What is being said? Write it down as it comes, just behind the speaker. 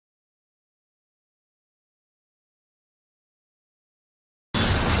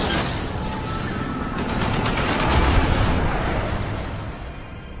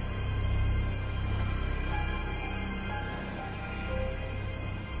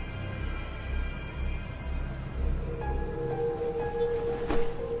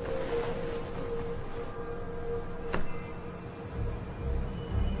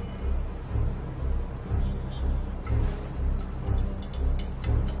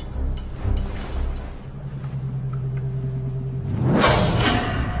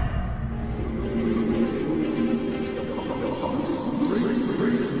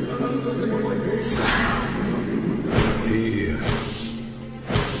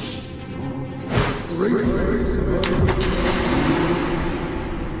race.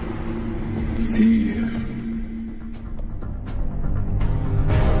 Fear.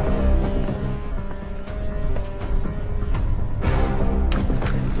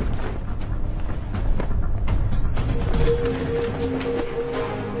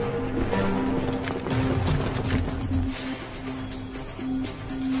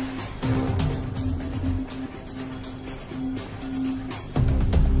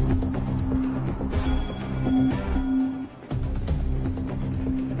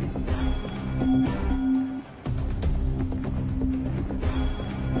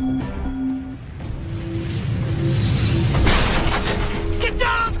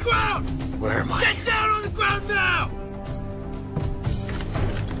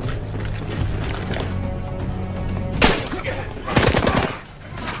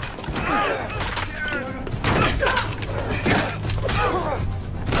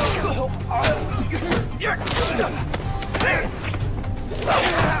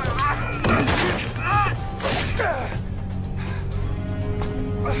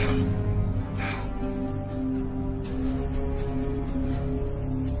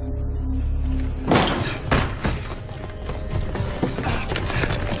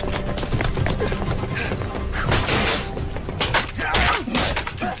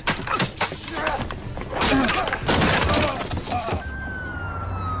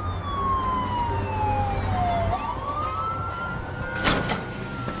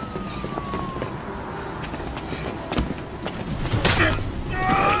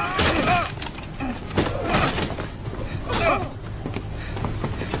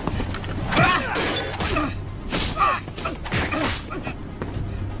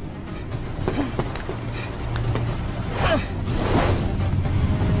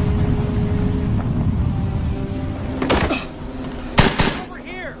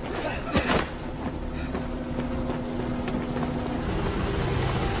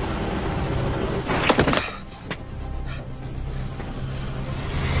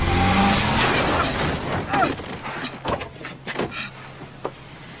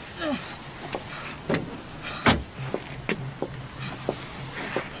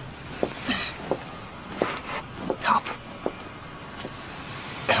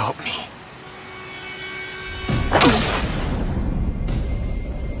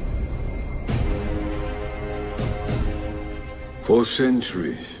 For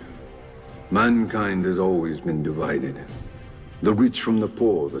centuries, mankind has always been divided. The rich from the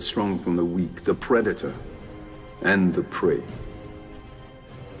poor, the strong from the weak, the predator and the prey.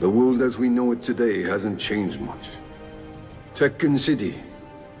 The world as we know it today hasn't changed much. Tekken City,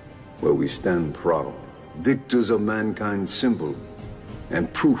 where we stand proud, victors of mankind's symbol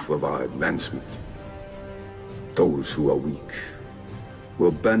and proof of our advancement. Those who are weak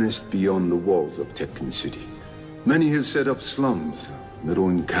were banished beyond the walls of Tekken City. Many have set up slums, little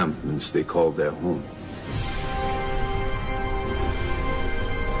encampments they call their home.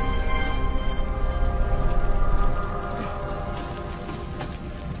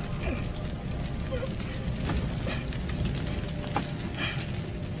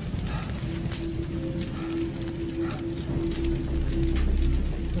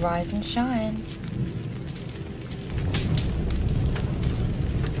 Rise and shine.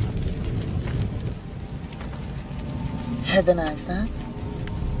 Had a nice time.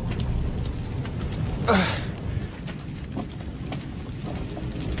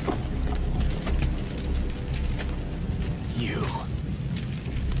 You.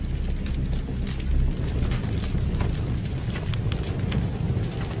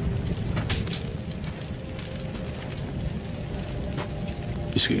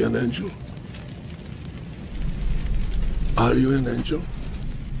 Is he an angel? Are you an angel?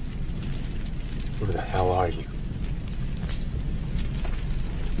 Who the hell are you?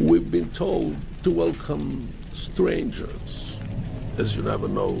 We've been told to welcome strangers. As you never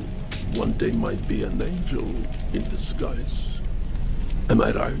know, one day might be an angel in disguise. Am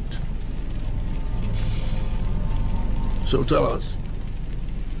I right? So tell us,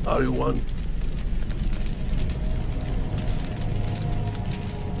 are you one?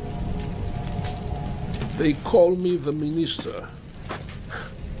 They call me the minister.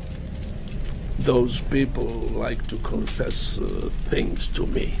 Those people like to confess things to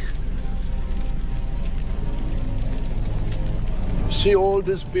me. See all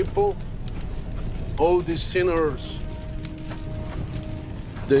these people? All these sinners?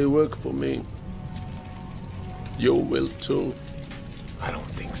 They work for me. You will too. I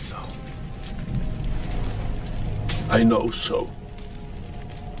don't think so. I know so.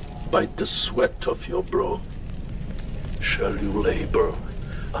 By the sweat of your brow shall you labor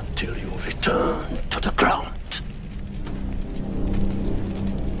until you return to the ground.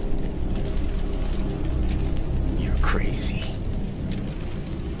 You're crazy.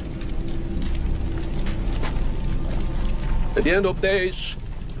 At the end of days,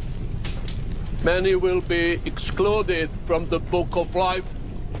 many will be excluded from the book of life.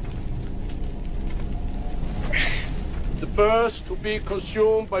 The first to be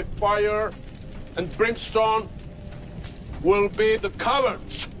consumed by fire and brimstone will be the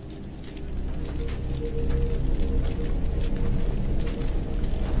cowards.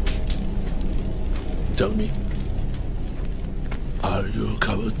 Tell me, are you a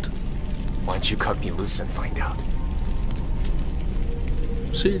coward? Why don't you cut me loose and find out?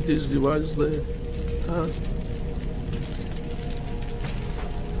 See this device there? Huh?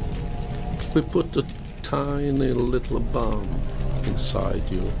 We put a tiny little bomb inside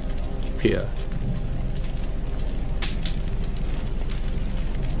you. Here.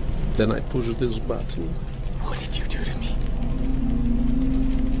 Then I push this button. What did you do to me?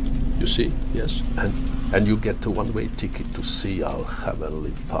 You see, yes? And you get a one-way ticket to see our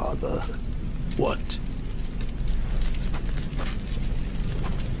Heavenly Father. What?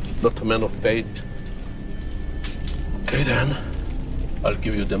 Not a man of faith. Okay then, I'll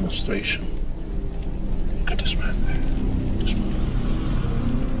give you a demonstration. Look at this man. This man.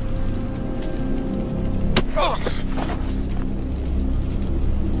 Oh!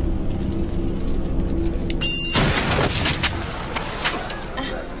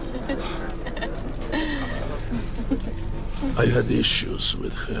 I had issues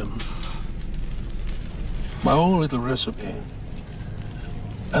with him. My own little recipe.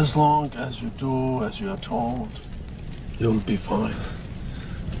 As long as you do as you are told, you'll be fine.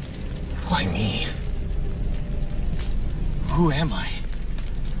 Why me? Who am I?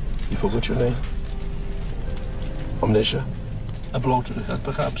 You forgot your name? Amnesia? A blow to the head,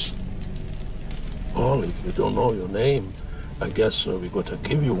 perhaps? Well, if you don't know your name, I guess we got to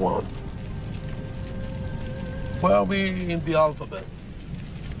give you one. Where are we in the alphabet?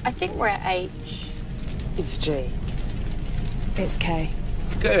 I think we're at H. It's G. It's K.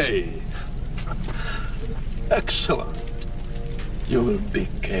 K. Excellent. You will be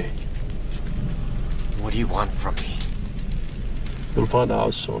K. What do you want from me? You'll find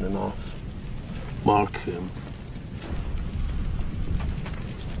out soon enough. Mark him.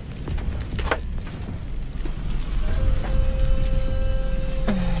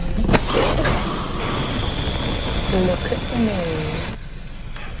 Look at me.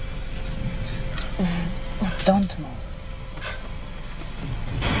 Don't move.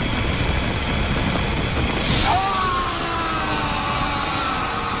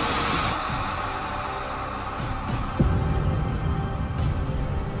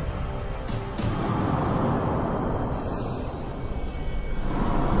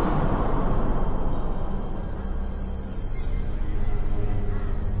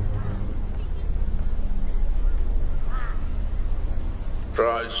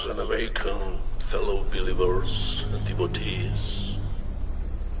 Rise and awaken, fellow believers and devotees.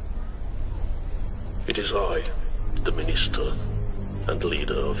 It is I, the minister and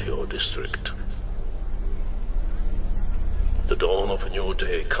leader of your district. The dawn of a new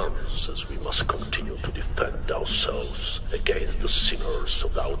day comes as we must continue to defend ourselves against the sinners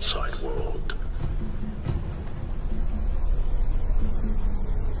of the outside world.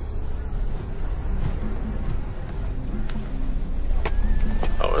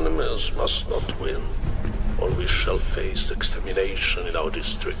 Our enemies must not win, or we shall face extermination in our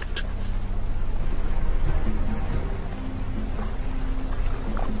district.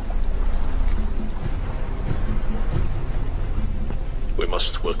 We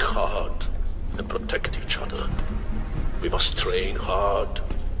must work hard and protect each other. We must train hard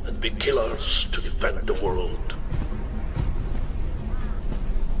and be killers to defend the world.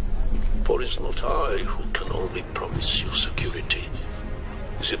 For it's not I who can only promise you security.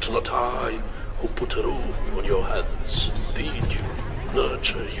 Is it not I who put a roof on your heads, feed you,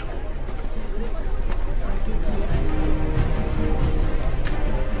 nurture you?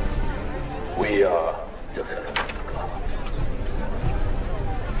 We are the Heavenly God.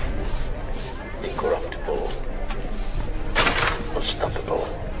 Incorruptible, unstoppable.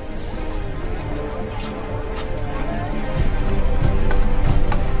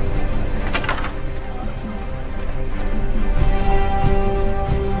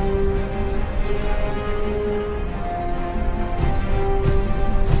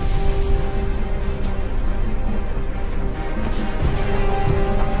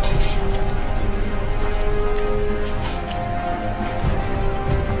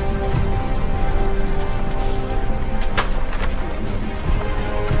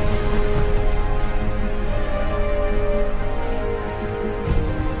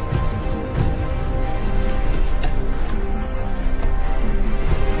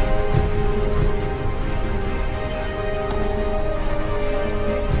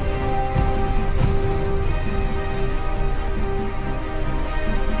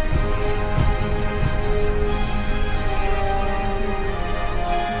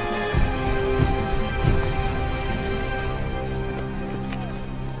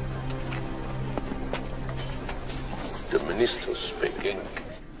 Minister speaking.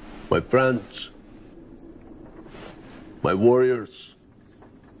 My friends, my warriors,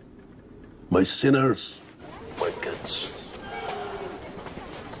 my sinners, my kids.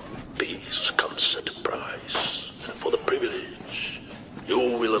 Peace comes at a price, and for the privilege, you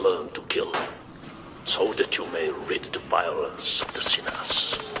will learn to kill, so that you may rid the violence of the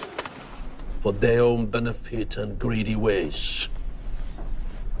sinners. For their own benefit and greedy ways.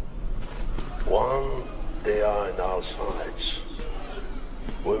 One, they are on our sides.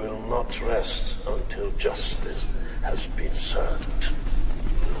 We will not rest until justice has been served.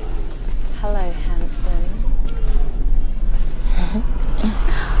 Hello, handsome.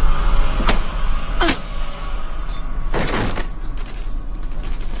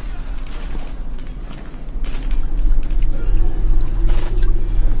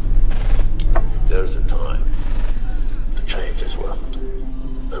 There's a time to change this world,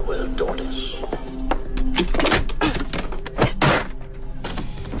 and we'll do this.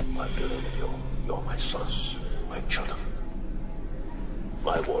 I believe in you. You're my sons, my children,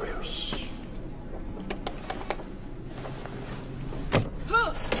 my warriors.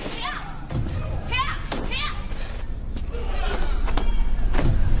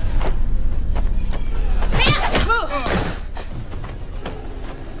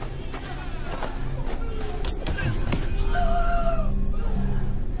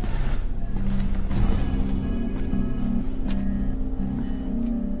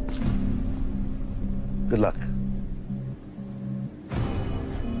 Good luck.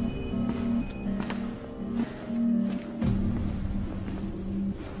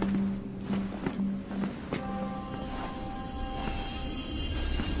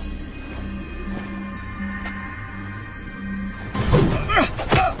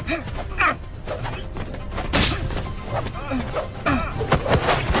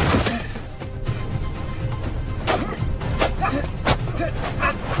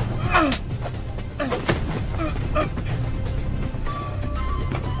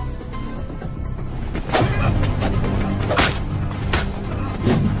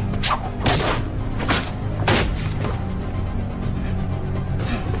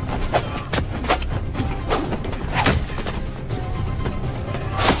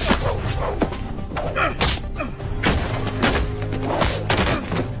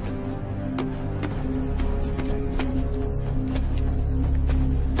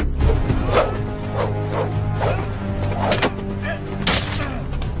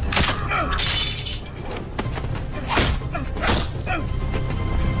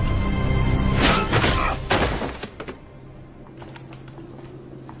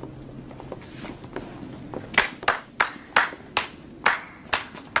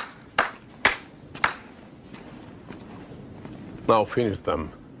 Now finish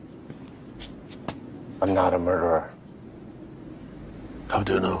them. I'm not a murderer. How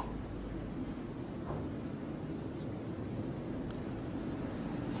do you know?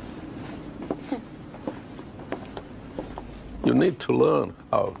 You need to learn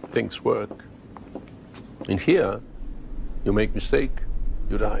how things work. In here, you make mistake,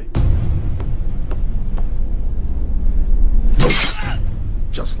 you die.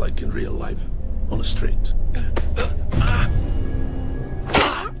 Just like in real life, on the street.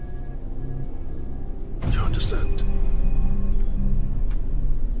 You understand?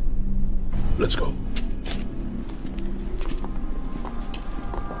 Let's go.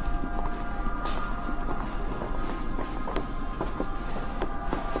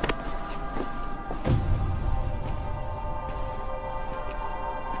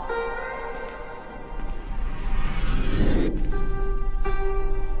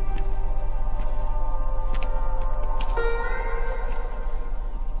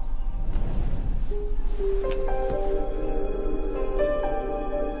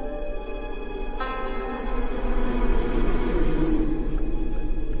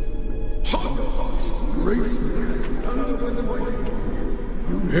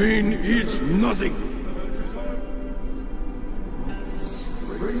 Pain is nothing.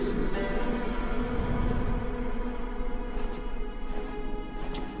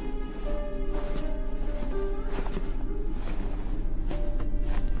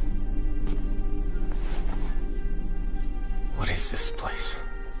 What is this place?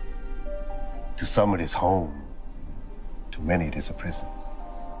 To some it is home. To many it is a prison.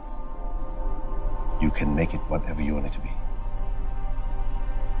 You can make it whatever you want it to be.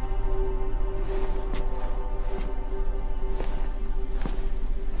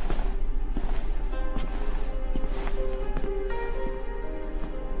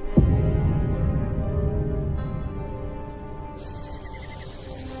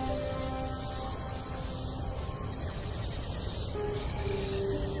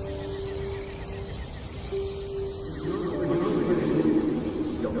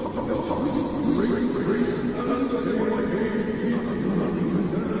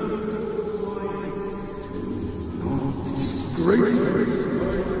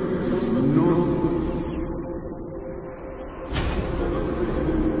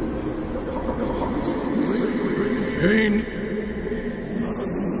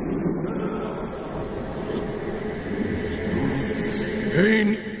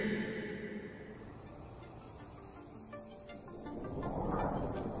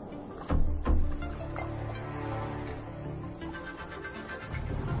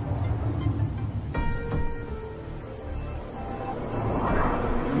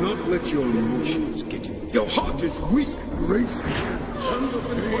 Not let your emotions get you. Your heart is weak, Grace.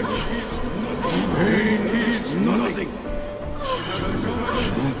 Pain is nothing.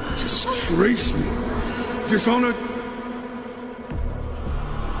 Don't disgrace me. Dishonor.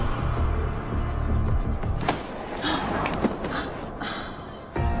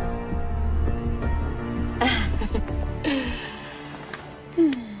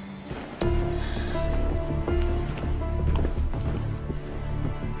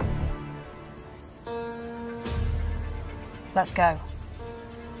 Let's go.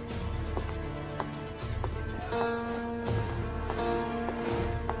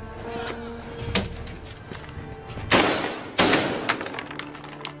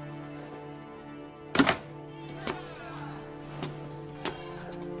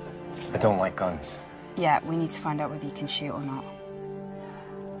 I don't like guns. Yeah, we need to find out whether you can shoot or not.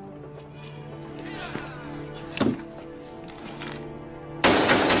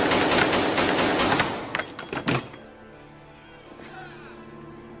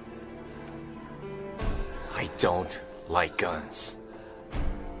 I don't like guns.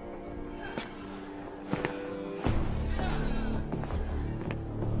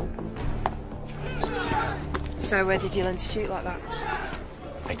 So where did you learn to shoot like that?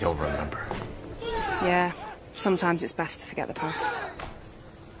 I don't remember. Yeah, sometimes it's best to forget the past.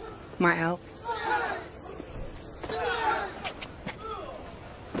 Might help.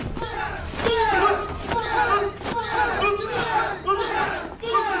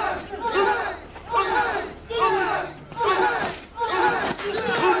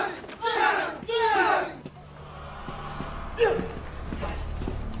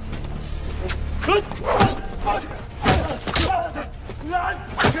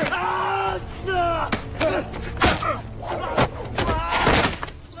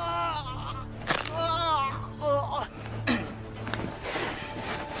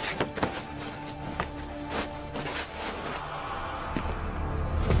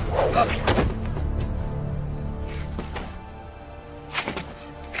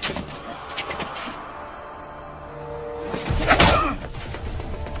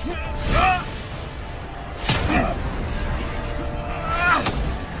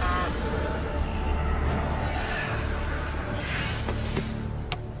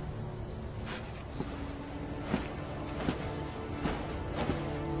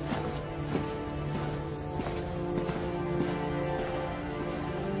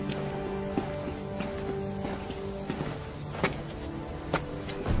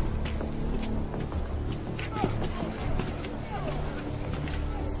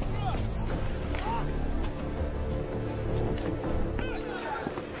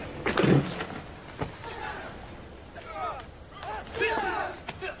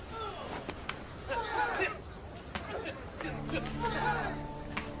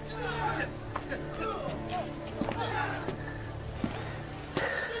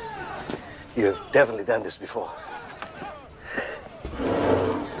 You've definitely done this before.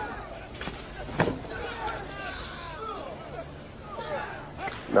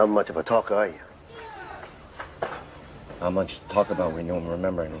 Not much of a talker, are you? Not much to talk about when you don't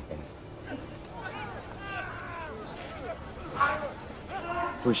remember anything.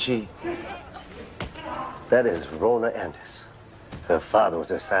 Who's she? That is Rona Andis. Her father was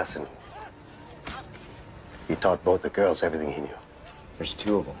an assassin. He taught both the girls everything he knew. There's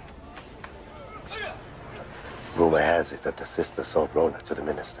two of them. Rumor has it that the sister sold Rona to the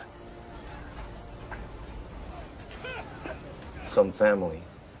minister. Some family.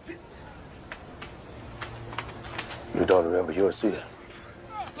 You don't remember yours, do you?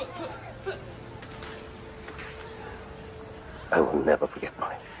 I will never forget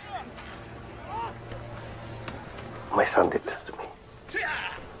mine. My son did this to me.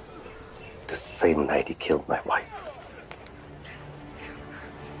 The same night he killed my wife.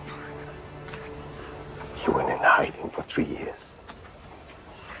 He went in hiding for 3 years.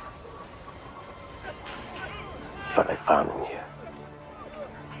 But I found him here.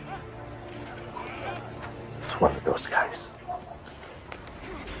 He's one of those guys.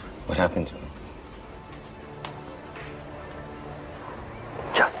 What happened to him?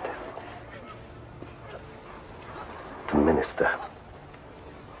 Justice. The minister mister.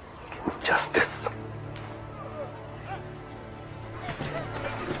 Give me justice.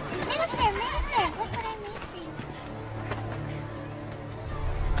 Minister, look what I made for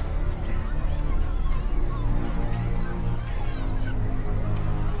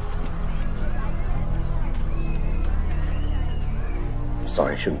you.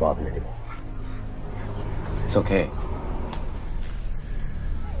 Sorry, I shouldn't bother you anymore. It's okay.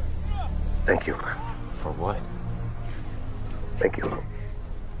 Thank you. For what? Thank you.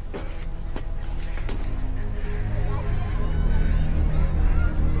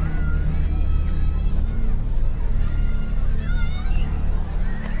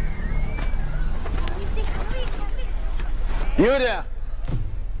 You there.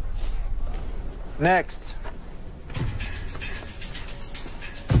 Next.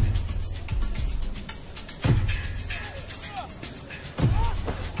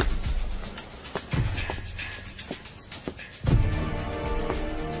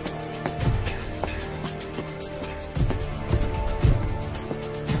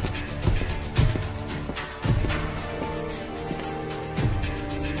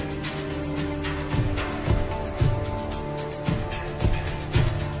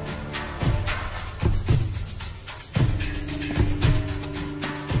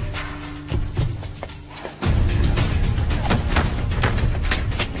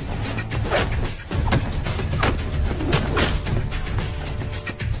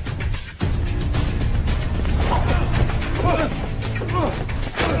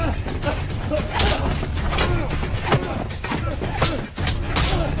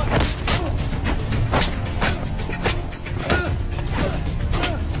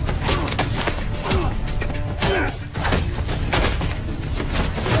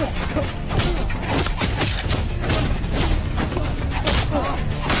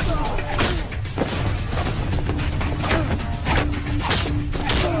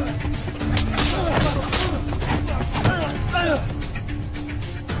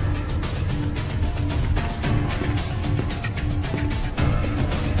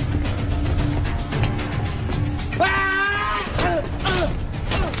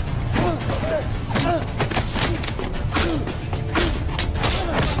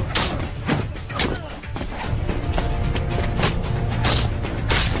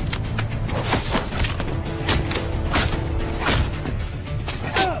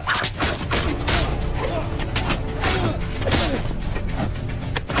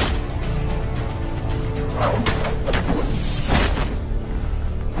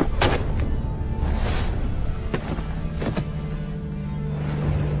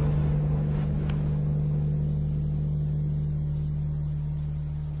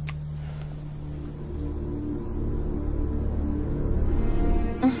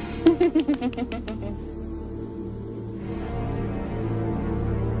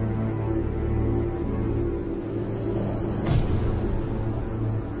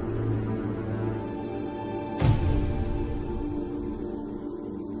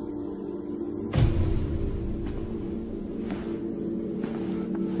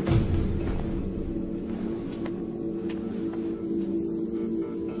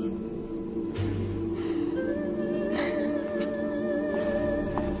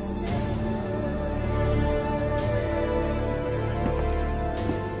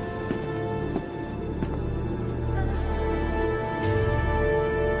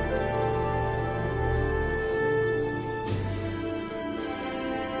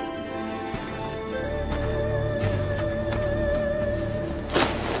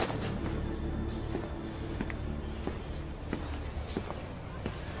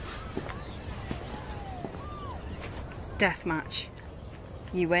 Death match.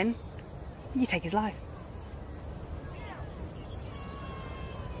 You win, you take his life.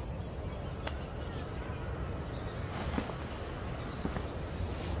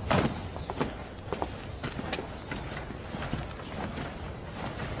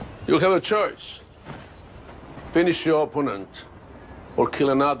 You have a choice. Finish your opponent or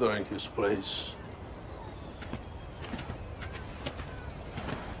kill another in his place.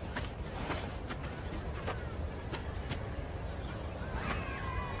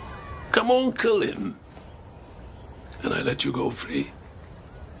 Come on, kill him. And I let you go free.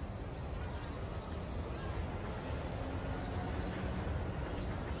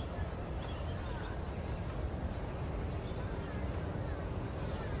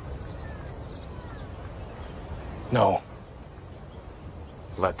 No.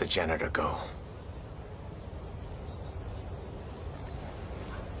 Let the janitor go.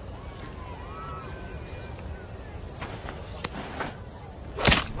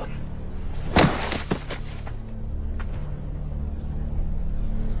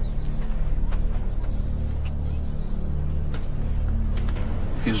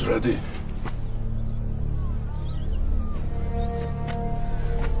 he's ready.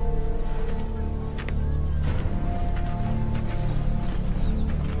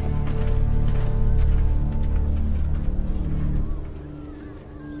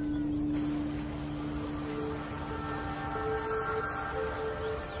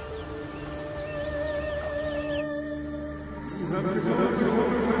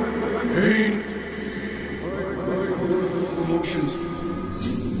 Hey! Emotions.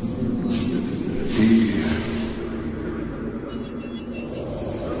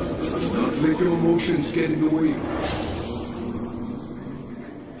 Not let your emotions get in the way.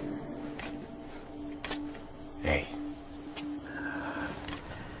 Hey.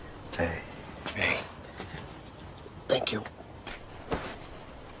 Hey. Hey. Thank you.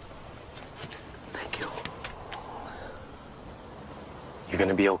 Thank you. You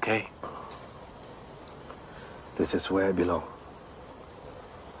gonna be okay? This is where I belong.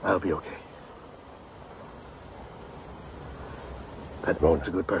 I'll be okay. That Ron's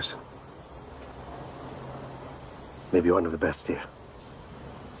a good person. Maybe one of the best here.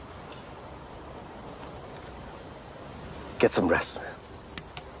 Get some rest, man.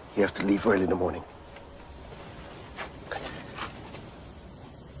 You have to leave early in the morning.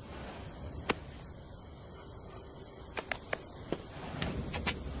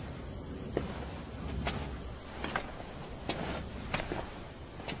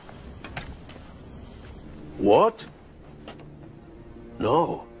 What?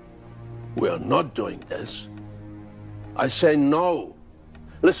 No. We are not doing this. I say no.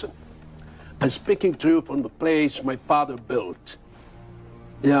 Listen, I'm speaking to you from the place my father built.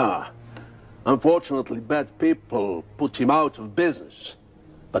 Yeah. Unfortunately, bad people put him out of business.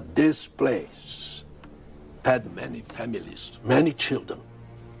 But this place fed many families, many children.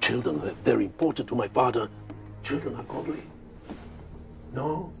 Children are very important to my father. Children are godly.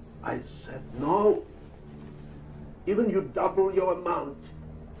 No, I said no. Even you double your amount.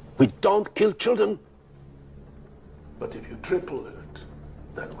 We don't kill children. But if you triple it,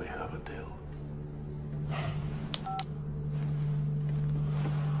 then we have a deal.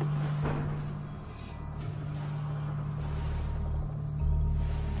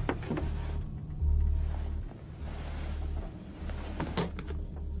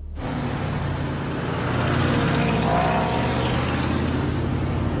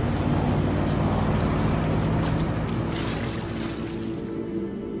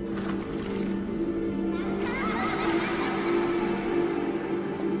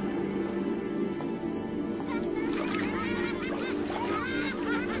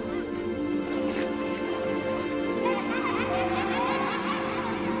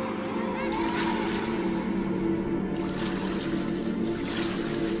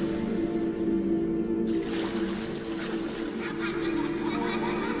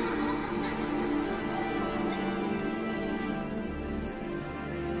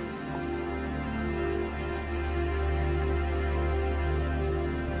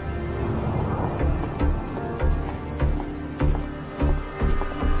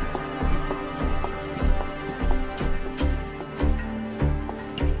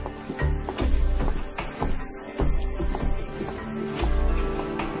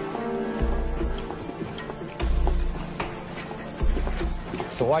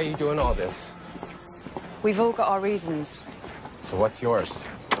 So why are you doing all this? We've all got our reasons. So what's yours?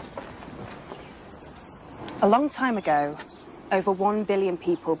 A long time ago, over 1 billion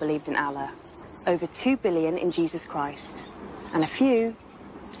people believed in Allah, over 2 billion in Jesus Christ, and a few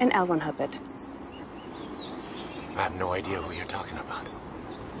in L. Ron Hubbard. I have no idea who you're talking about.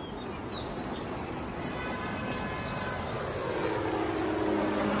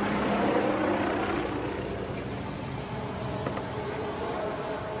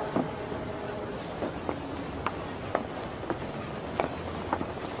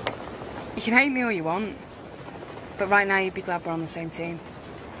 You can hate me all you want, but right now you'd be glad we're on the same team.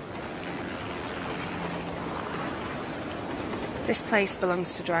 This place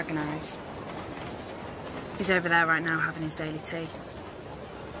belongs to Dragon Eyes. He's over there right now having his daily tea.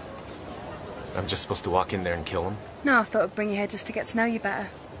 I'm just supposed to walk in there and kill him? No, I thought I'd bring you here just to get to know you better.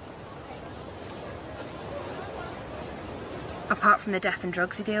 Apart from the death and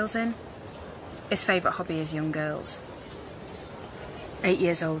drugs he deals in, his favourite hobby is young girls. 8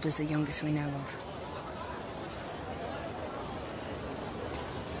 years old is the youngest we know of.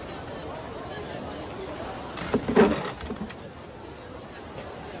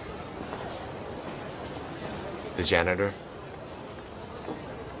 The janitor?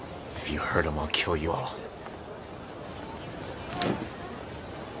 If you hurt him, I'll kill you all.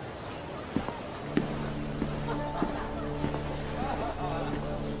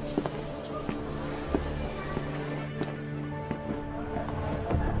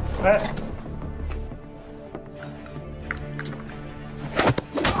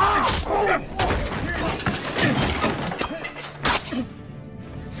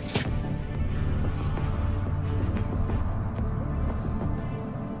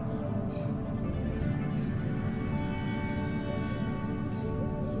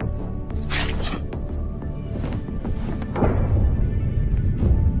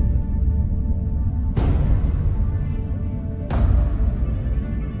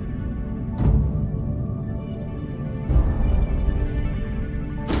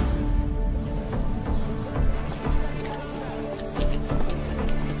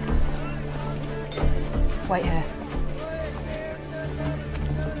 Wait here.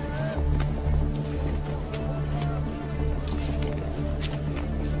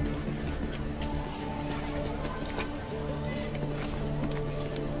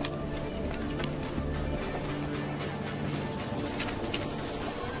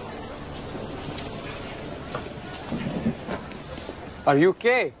 Are you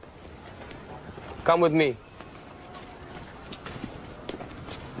okay? Come with me.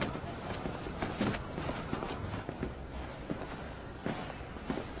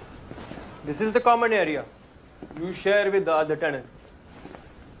 This is the common area. You share with the other tenants.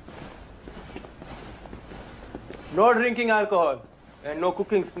 No drinking alcohol and no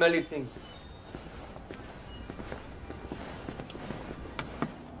cooking smelly things.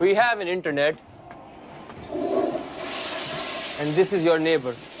 We have an internet. And this is your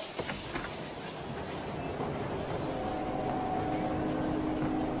neighbor.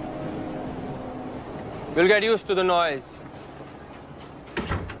 You'll get used to the noise.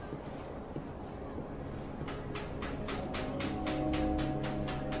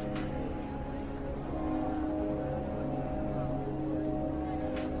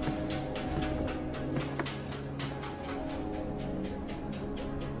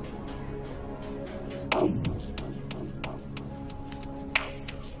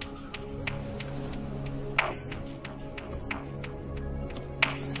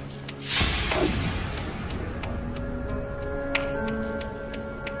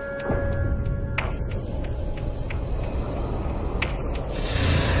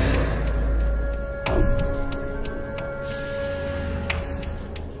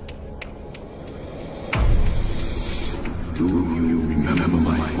 Do you remember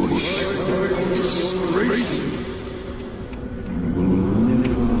my voice? Disgrace. You will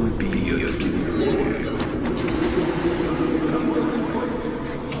never be a true warrior.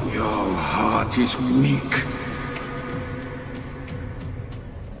 Your heart is weak.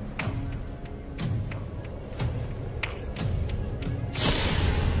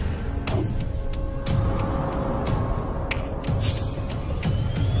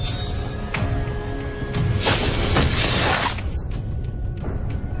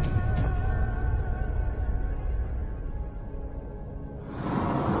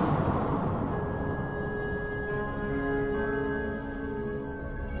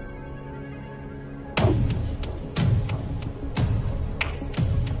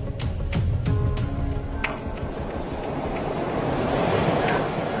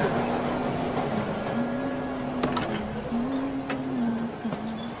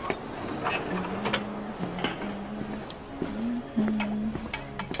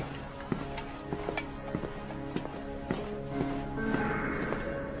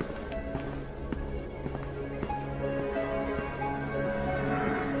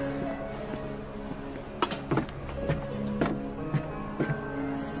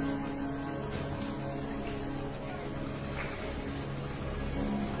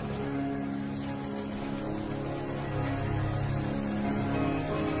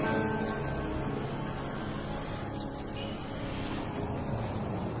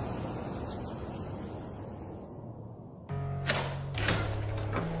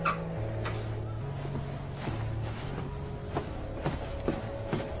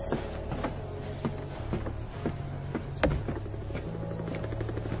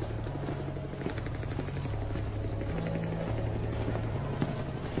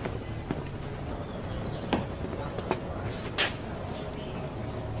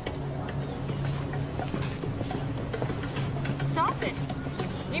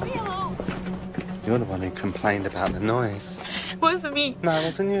 You're the one who complained about the noise. Wasn't me. No, it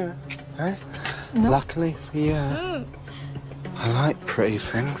wasn't you. Eh? No. Luckily for you. I like pretty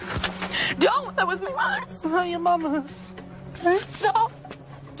things. Don't! That was my mother's. Not your mama's. Stop!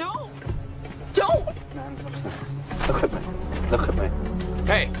 Don't! Don't! Look at me. Look at me.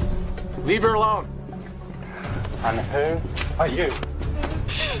 Hey, leave her alone. And who are you?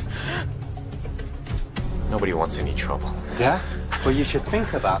 Nobody wants any trouble. Yeah? Well, you should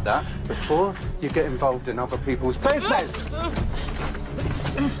think about that before you get involved in other people's business.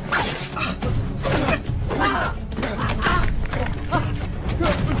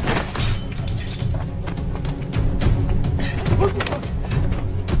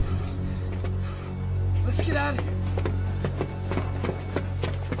 Let's get out of here.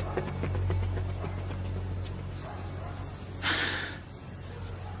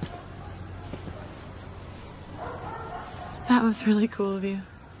 That was really cool of you.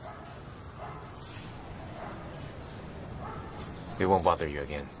 We won't bother you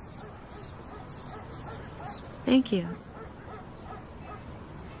again. Thank you.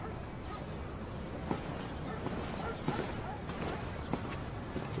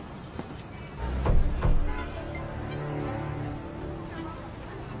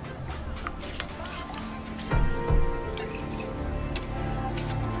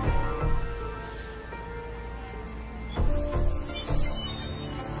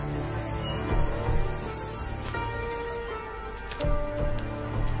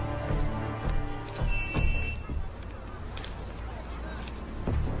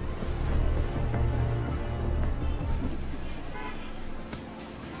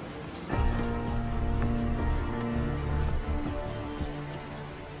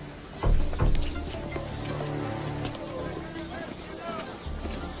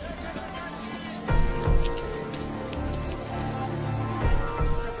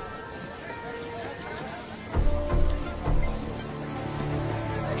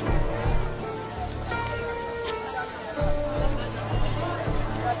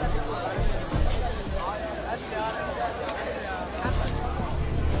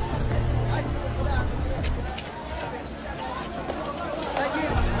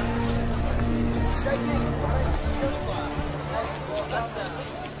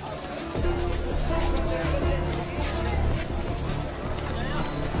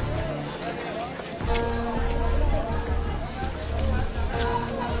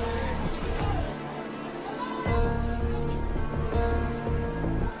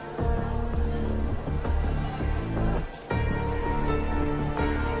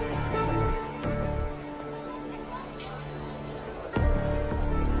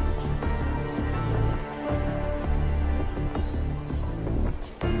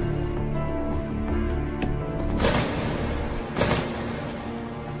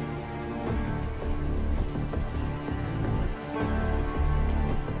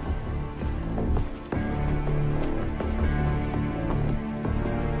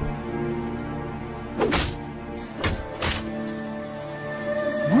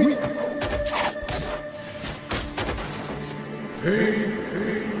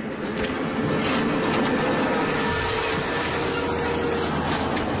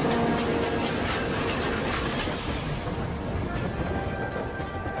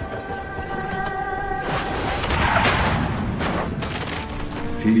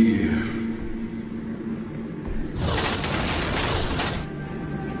 Fear.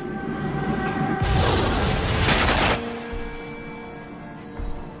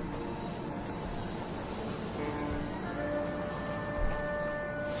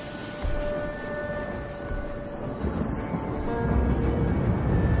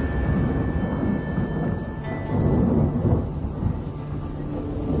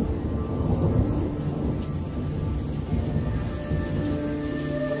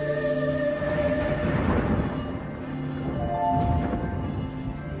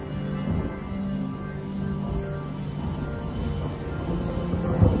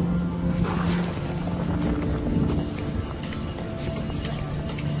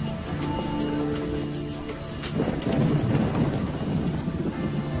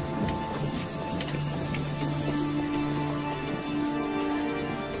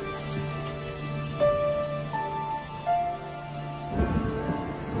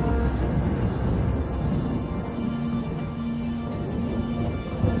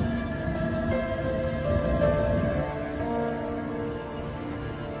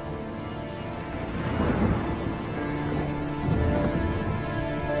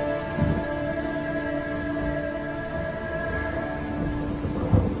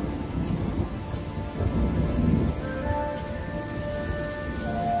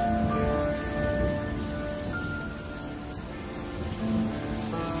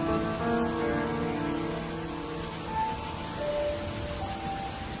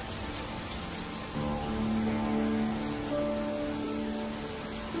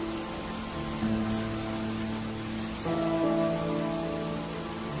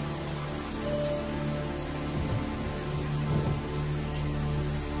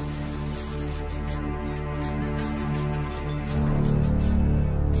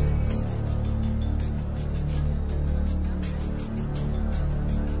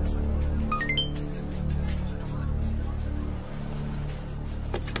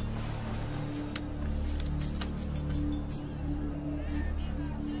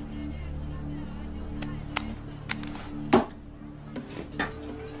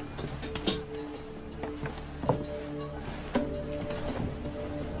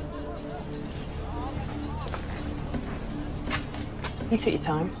 You took your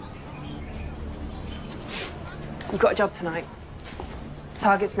time. You've got a job tonight.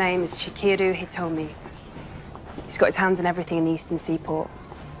 Target's name is Chikiru Hitomi. He's got his hands in everything in the Eastern Seaport.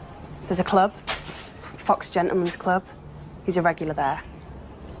 There's a club, Fox Gentlemen's Club. He's a regular there.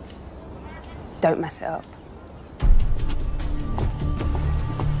 Don't mess it up.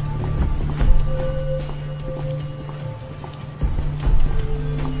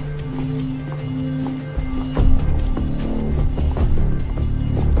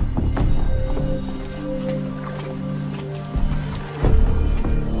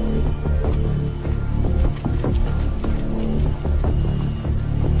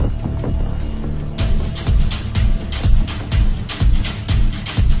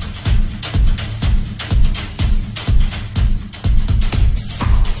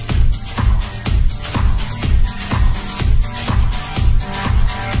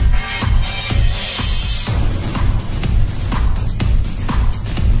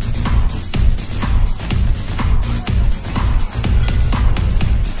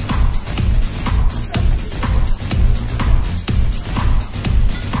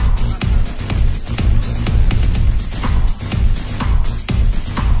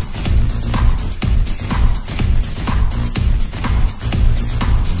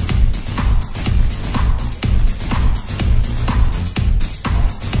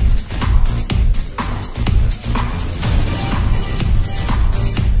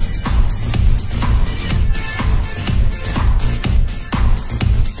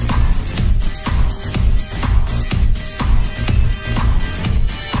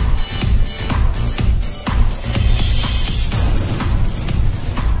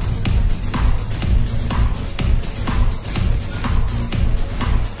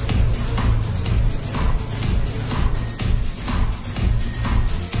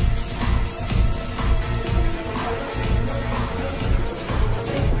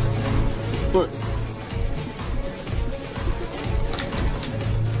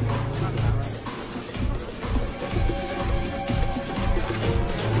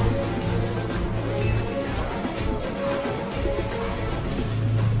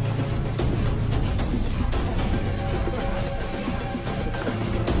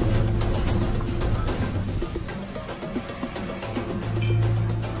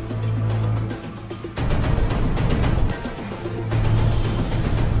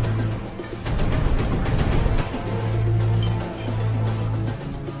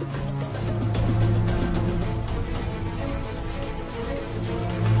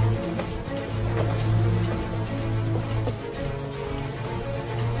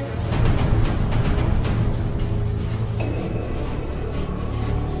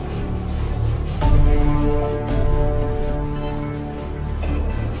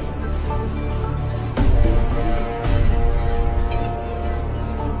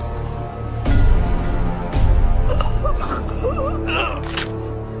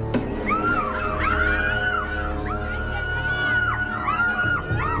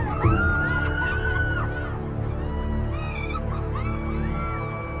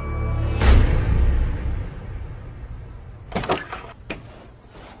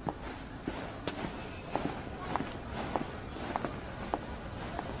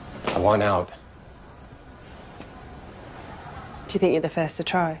 want out. Do you think you're the first to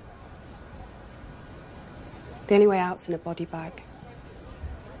try? The only way out's in a body bag.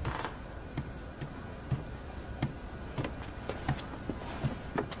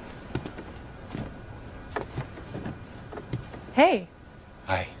 Hey.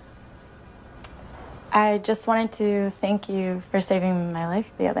 Hi. I just wanted to thank you for saving my life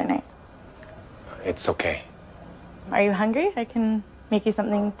the other night. It's okay. Are you hungry? I can make you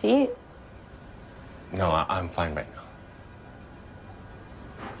something to eat. No, I'm fine right now.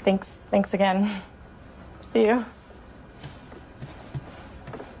 Thanks again. See you.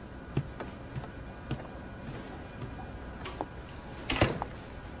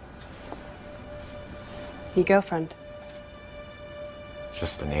 Your girlfriend?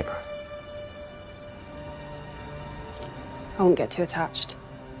 Just a neighbor. I won't get too attached.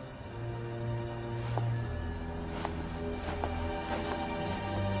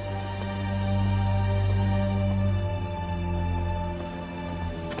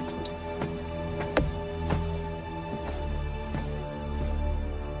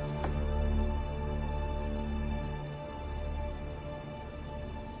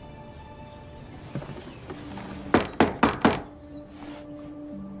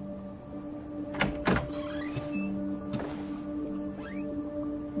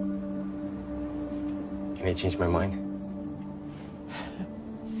 Can I change my mind?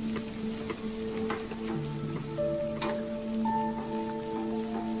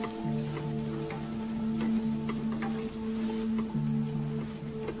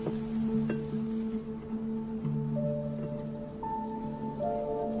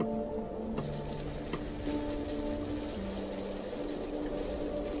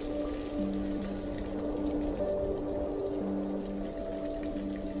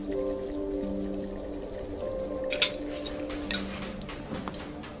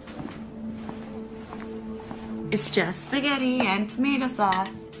 It's just spaghetti and tomato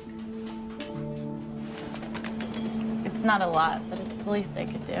sauce. It's not a lot, but it's the least I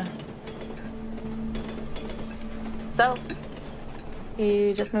could do. So,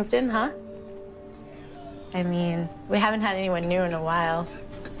 you just moved in, huh? I mean, we haven't had anyone new in a while.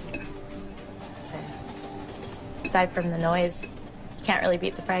 Aside from the noise, you can't really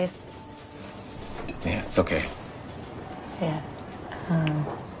beat the price. Yeah, it's okay. Yeah.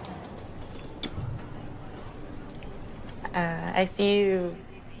 I see you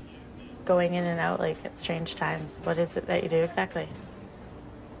going in and out like at strange times. What is it that you do exactly?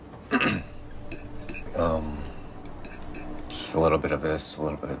 Just a little bit of this, a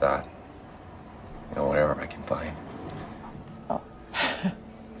little bit of that. You know, whatever I can find. Oh.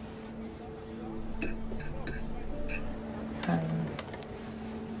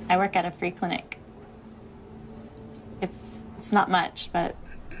 I work at a free clinic. It's not much, but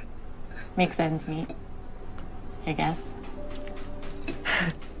makes ends meet, I guess.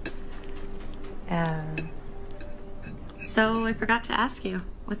 So I forgot to ask you,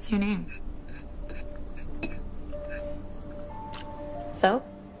 what's your name? So?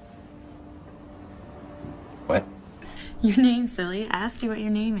 What? Your name, silly. I asked you what your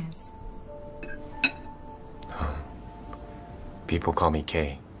name is. People call me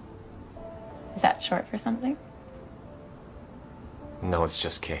Kay. Is that short for something? No, it's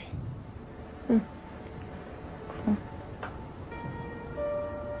just Kay. Cool.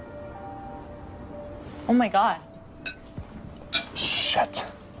 Oh my God. Shit.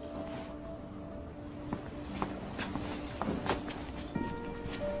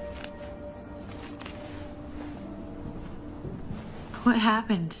 What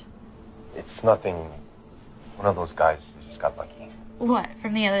happened? It's nothing. One of those guys that just got lucky. What,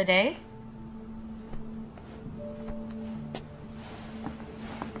 from the other day?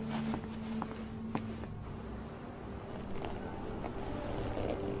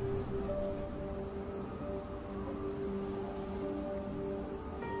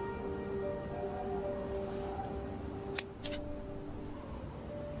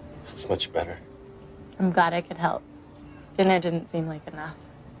 It's much better. I'm glad I could help. Dinner didn't seem like enough.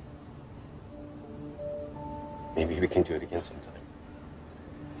 Maybe we can do it again sometime.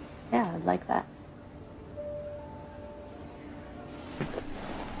 Yeah, I'd like that.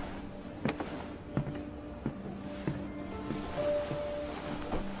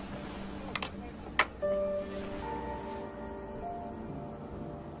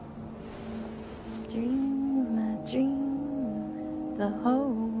 Dream, I dream, let the whole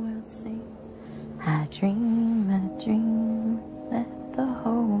world sing. I dream, let the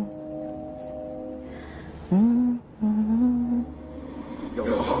whole world sing.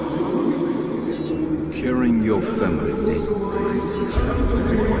 Caring your family.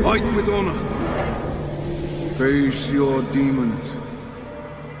 Fight with honor. Face your demons.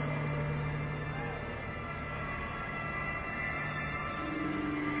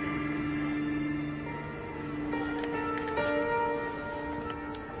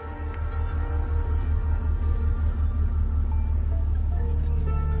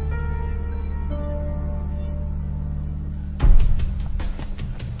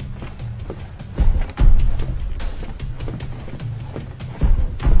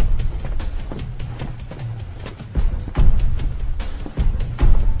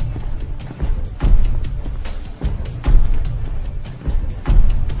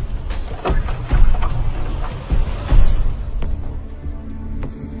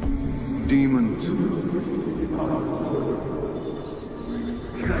 Demons.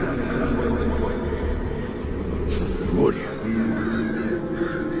 Warrior.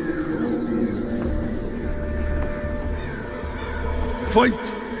 Fight!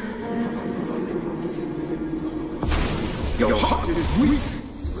 Your heart is weak.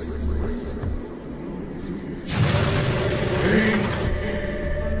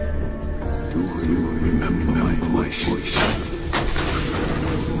 Do you remember my voice?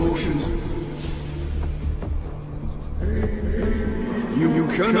 You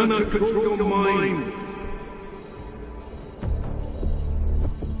cannot control your mind.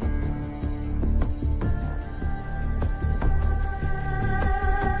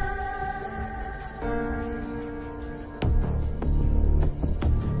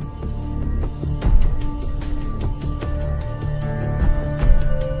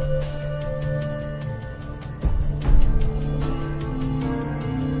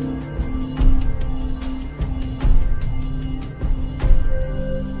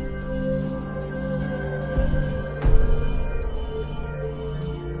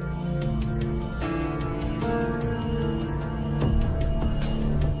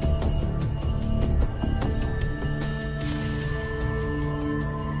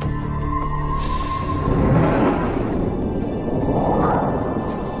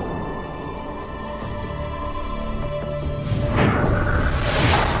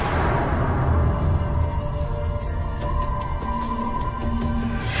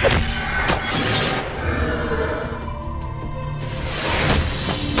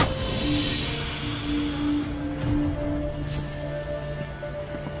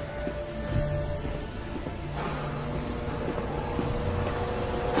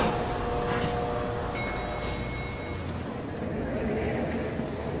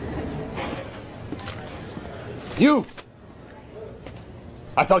 You!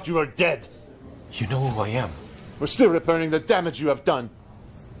 I thought you were dead. You know who I am. We're still repairing the damage you have done.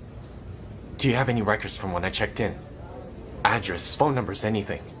 Do you have any records from when I checked in? Address, phone numbers,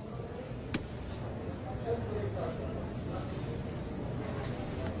 anything?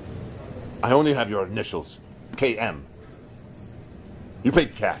 I only have your initials. KM. You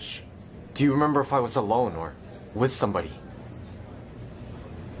paid cash. Do you remember if I was alone or with somebody?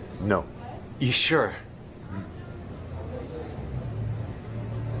 No. You sure?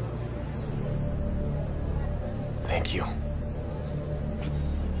 Thank you.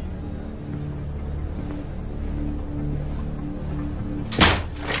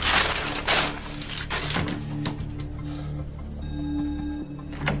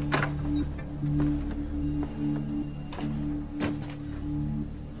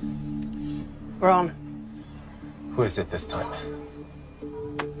 We're on. Who is it this time?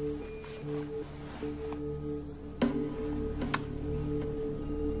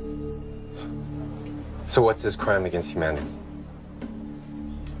 So what's his crime against humanity?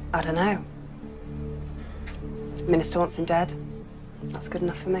 I don't know. Minister wants him dead. That's good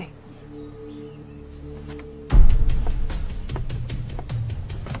enough for me.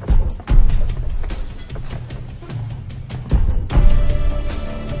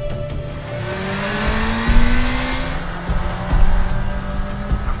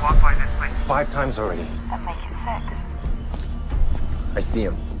 I've walked by this place 5 times already. that make you sick. I see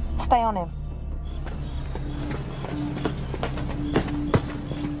him. Stay on him.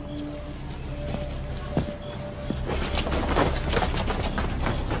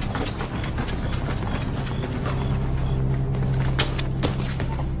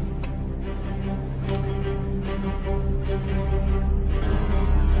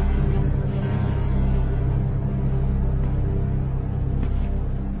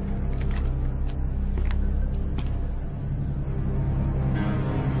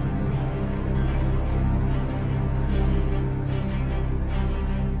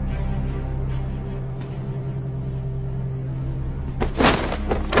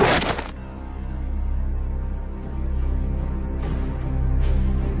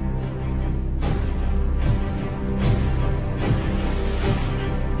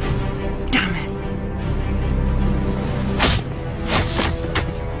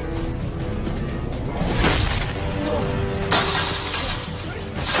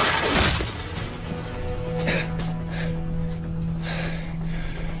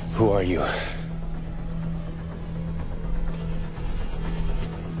 Who are you?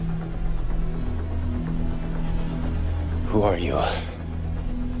 Who are you?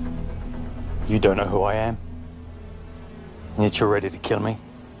 You don't know who I am? And yet you're ready to kill me?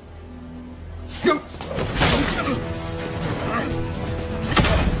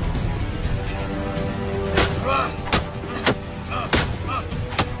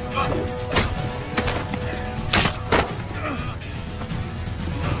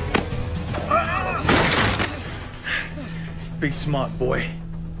 Be smart, boy.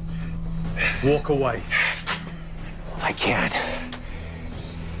 Walk away. I can't.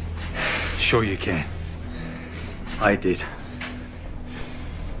 Sure you can. I did.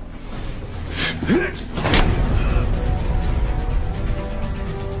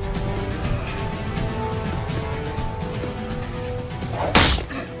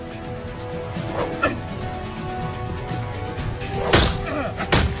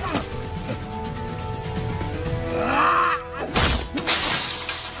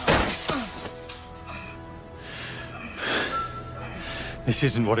 This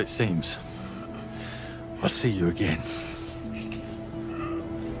isn't what it seems. I'll see you again.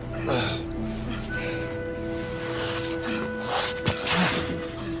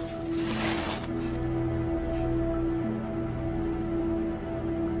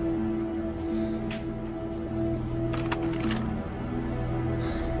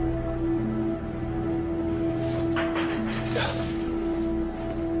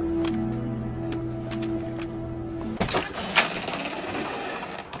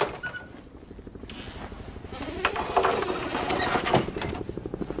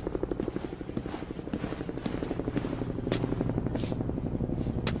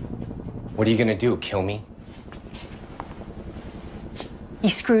 What are you gonna do, kill me? You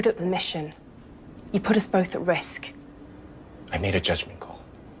screwed up the mission. You put us both at risk. I made a judgment call.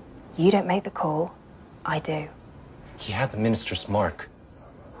 You don't make the call. I do. He had the minister's mark.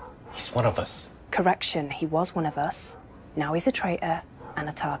 He's one of us. Correction, he was one of us. Now he's a traitor and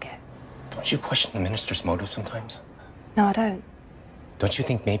a target. Don't you question the minister's motive sometimes? No, I don't. Don't you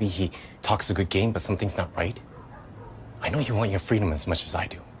think maybe he talks a good game, but something's not right? I know you want your freedom as much as I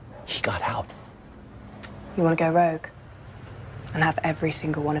do. He got out. You want to go rogue and have every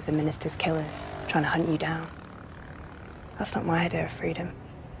single one of the minister's killers trying to hunt you down. That's not my idea of freedom.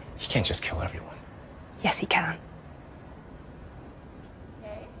 He can't just kill everyone. Yes, he can.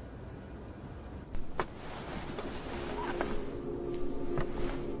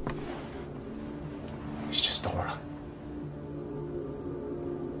 It's just Dora.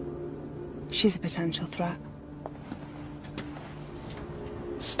 She's a potential threat.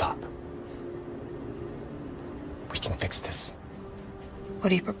 Stop. We can fix this. What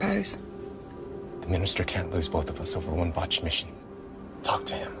do you propose? The minister can't lose both of us over one botched mission. Talk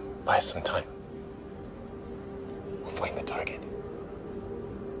to him. Buy us some time. We'll find the target.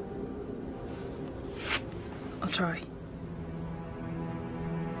 I'll try.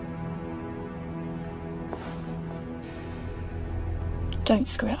 Don't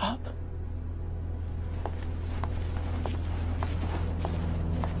screw it up.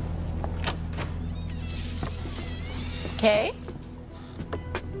 Okay.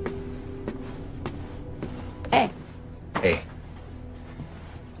 Hey. Hey.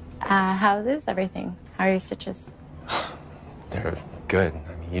 How is everything? How are your stitches? They're good.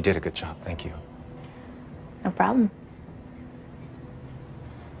 I mean, you did a good job. Thank you. No problem.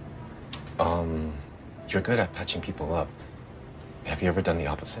 You're good at patching people up. Have you ever done the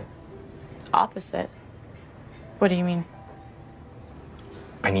opposite? Opposite? What do you mean?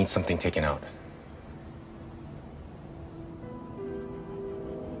 I need something taken out.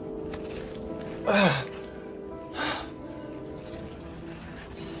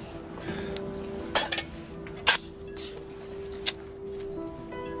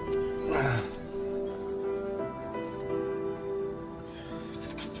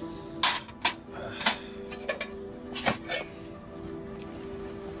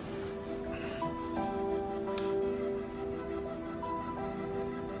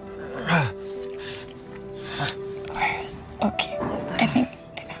 Okay, I think.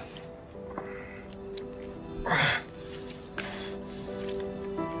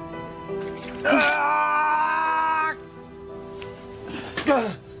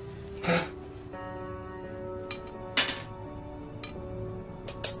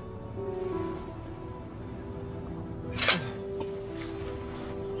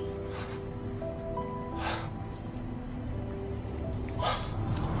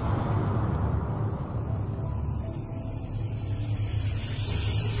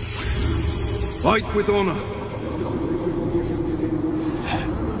 Fight with honor.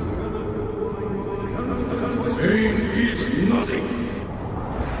 Pain is nothing.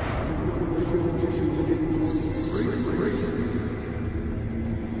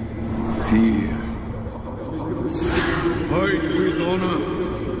 Fear. Fight with honor.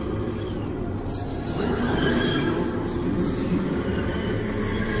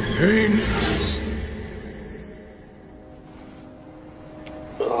 Pain.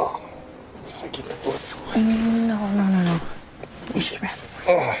 No. You should rest.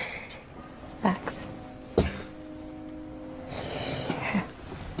 Relax. Here.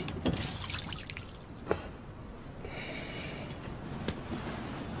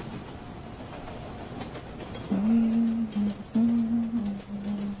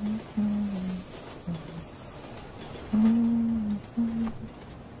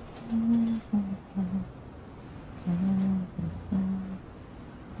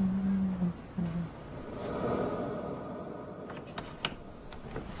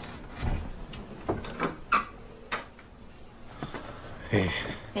 Hey.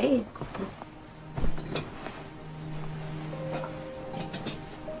 Hey.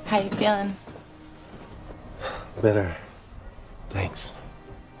 How you feeling? Better. Thanks.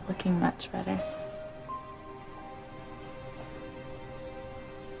 Looking much better.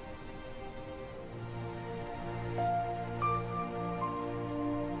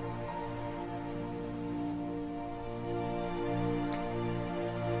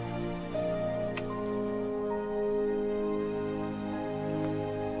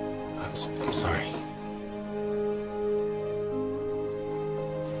 I'm sorry.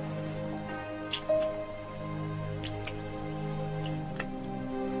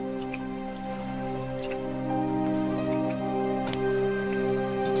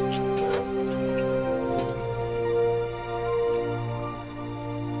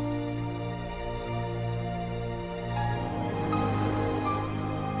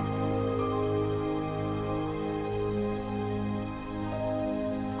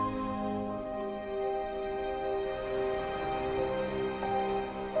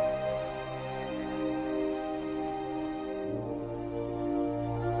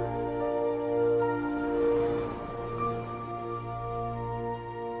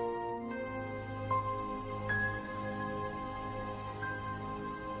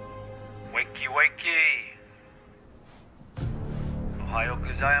 Wakey. Ohayo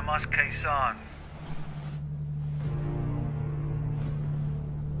gozaimasu, Kei-san.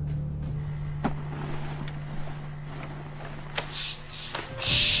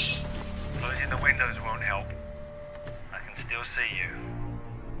 Closing the windows won't help. I can still see you.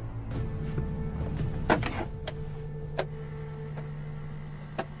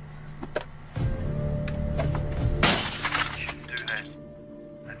 Shouldn't do that.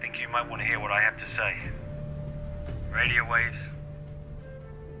 I think you might want to hear what I have to say. Radio waves,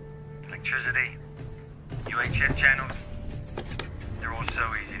 electricity, UHF channels, they're all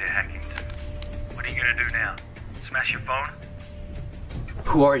so easy to hack into. What are you gonna do now? Smash your phone?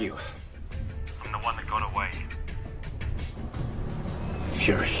 Who are you? I'm the one that got away.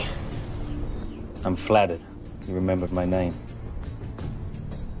 Fury. I'm flattered. You remembered my name.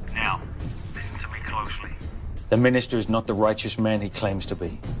 Now, listen to me closely. The minister is not the righteous man he claims to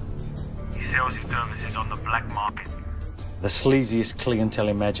be. He sells his services on the black market. The sleaziest clientele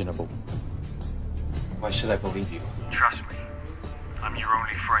imaginable. Why should I believe you? Trust me, I'm your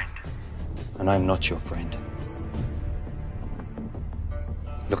only friend. And I'm not your friend.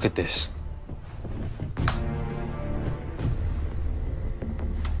 Look at this.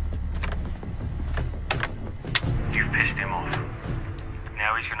 You've pissed him off.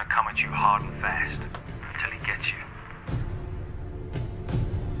 Now he's gonna come at you hard and fast until he gets you.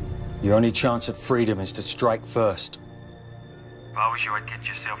 Your only chance at freedom is to strike first. If I was you, I'd get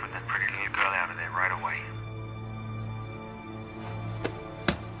yourself and that pretty little girl out of there right away.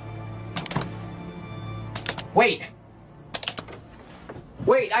 Wait!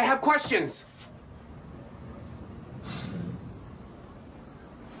 Wait, I have questions!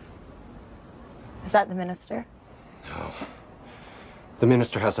 Is that the minister? No. The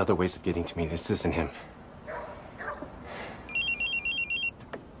minister has other ways of getting to me. This isn't him.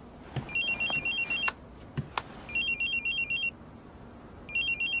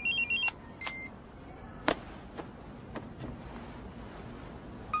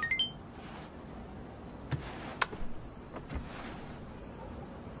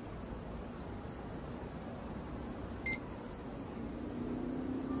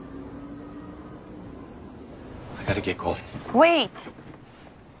 I gotta get going. Wait!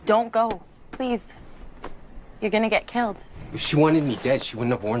 Don't go. Please. You're gonna get killed. If she wanted me dead, she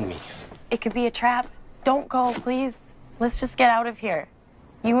wouldn't have warned me. It could be a trap. Don't go, please. Let's just get out of here.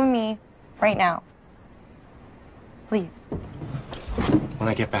 You and me, right now. Please. When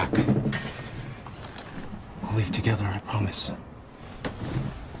I get back, we'll leave together, I promise.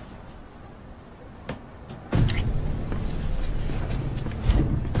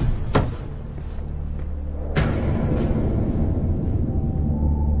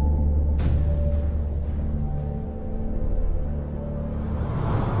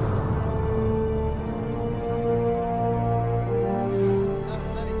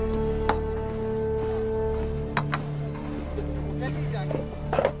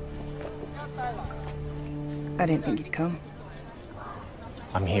 I didn't think you'd come.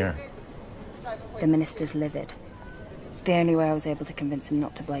 I'm here. The minister's livid. The only way I was able to convince him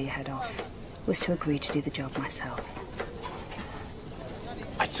not to blow your head off was to agree to do the job myself.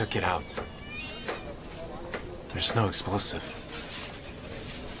 I took it out. There's no explosive.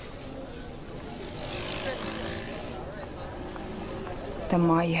 Then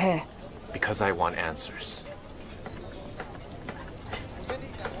why are you here? Because I want answers.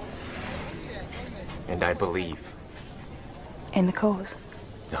 And I believe. In the cause?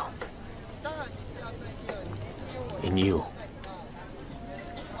 No. In you.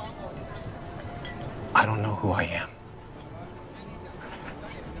 I don't know who I am.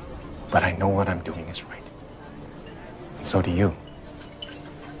 But I know what I'm doing is right. And so do you.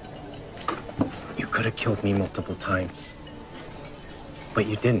 You could have killed me multiple times. But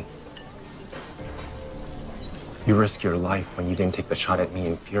you didn't. You risked your life when you didn't take the shot at me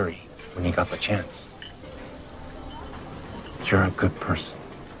in fury when you got the chance. You're a good person.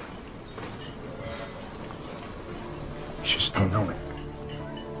 You just don't know it.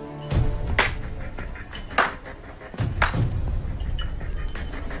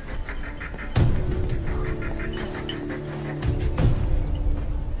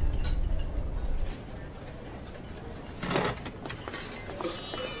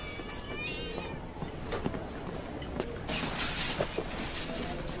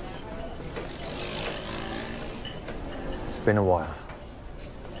 It's been a while.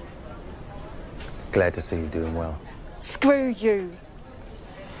 Glad to see you doing well. Screw you.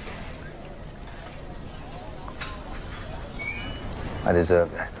 I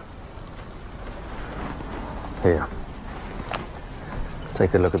deserve that. Here.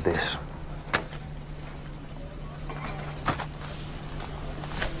 Take a look at this.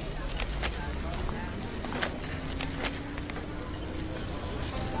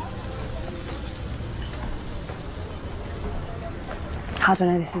 How do I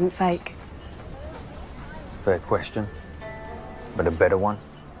know this isn't fake? Fair question. But a better one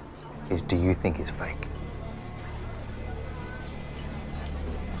is, do you think it's fake?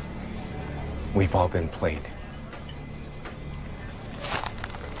 We've all been played.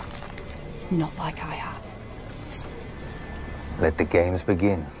 Not like I have. Let the games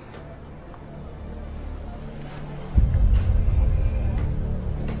begin.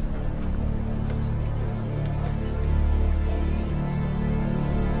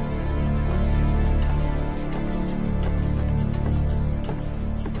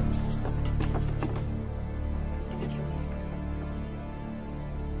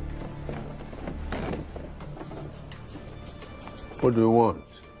 What do you want?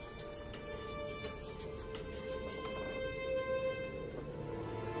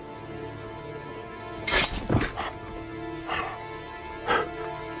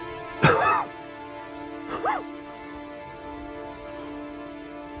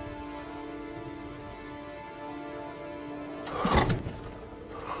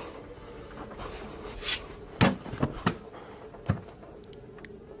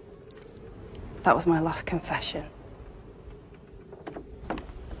 That was my last confession.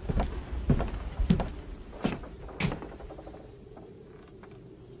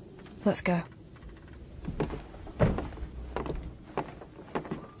 Let's go.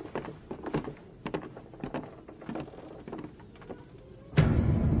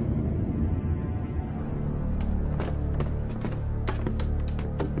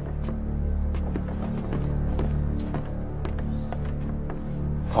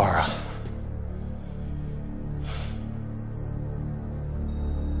 Laura.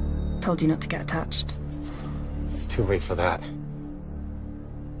 Told you not to get attached. It's too late for that.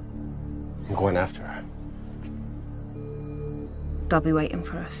 I'm going after her. They'll be waiting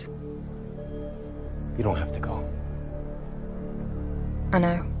for us. You don't have to go. I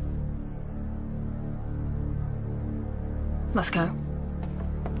know. Let's go.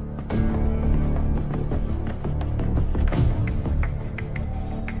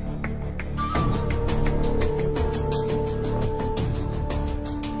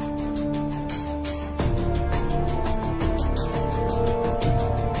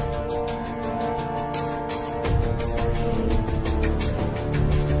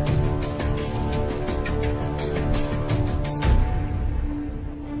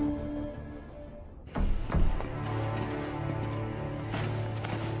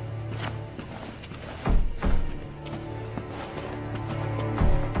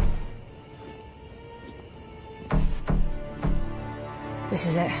 This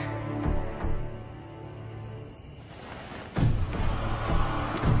is it.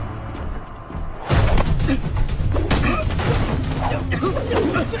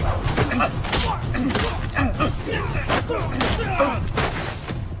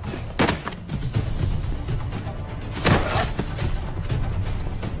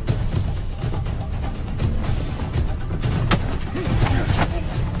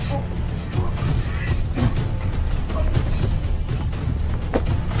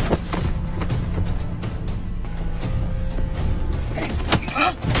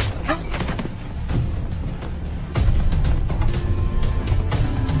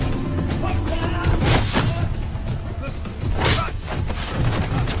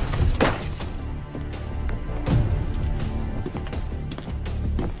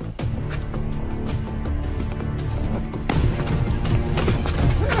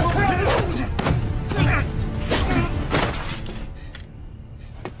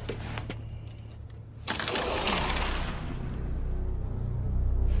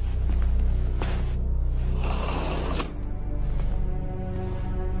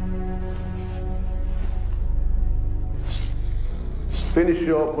 Finish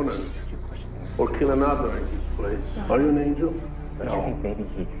your opponent or kill another in this place. Are you an angel? No. I think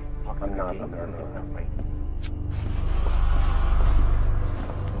maybe I'm not a murderer that way.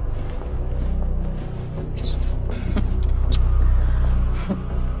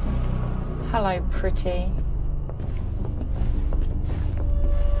 Hello, pretty.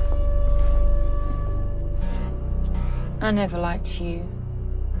 I never liked you.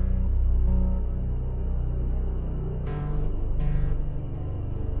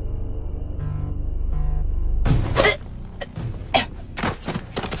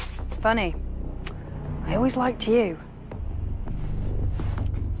 Funny. I always liked you.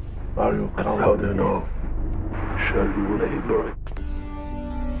 Are you coward enough? Shall you labor it?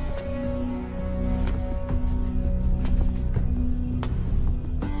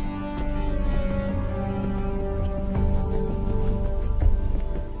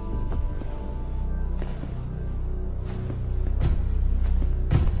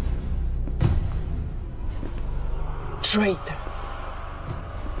 Traitor.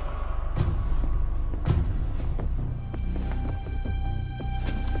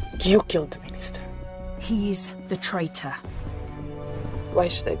 You killed the minister. He's the traitor. Why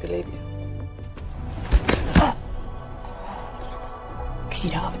should I believe you? Because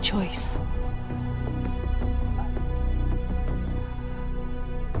you don't have a choice.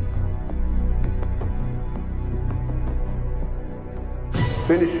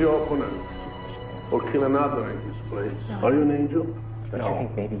 Finish your opponent, or kill another in this place. No. Are you an angel? Don't you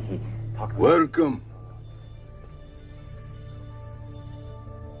think maybe he talked? Welcome.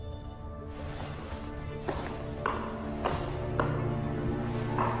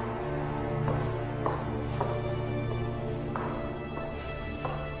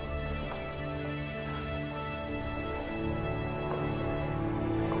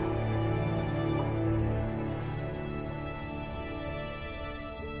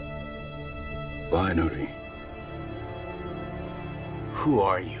 Finally. Who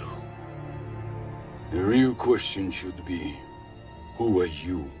are you? The real question should be, who are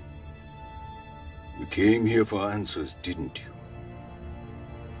you? You came here for answers, didn't you?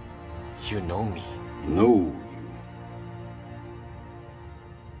 You know me. Know you.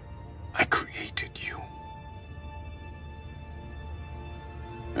 I created you.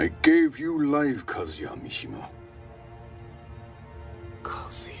 I gave you life, Kazuya Mishima.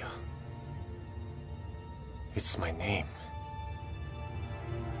 Kazuya. It's my name.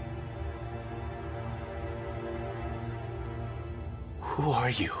 Who are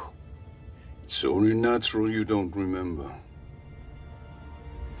you? It's only natural you don't remember.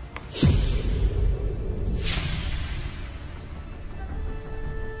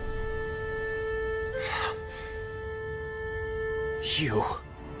 You.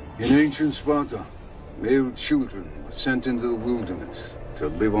 In ancient Sparta, male children were sent into the wilderness to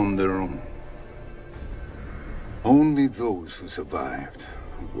live on their own. Only those who survived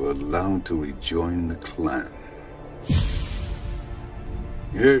were allowed to rejoin the clan.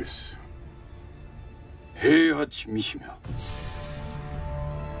 Yes. Heihachi Mishima.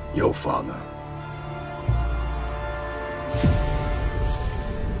 Your father.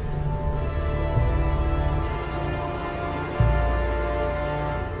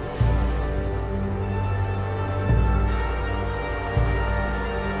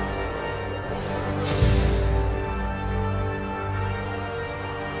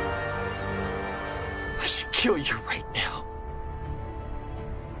 Kill you right now.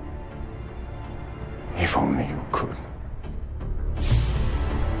 If only you could.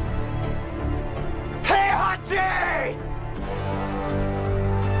 Heihachi!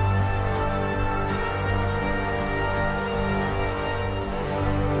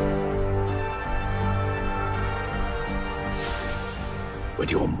 But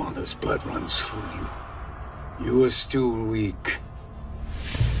your mother's blood runs through you. You are still weak.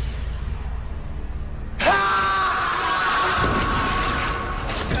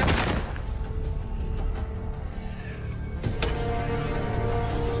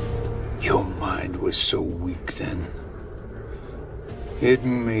 Your mind was so weak then. It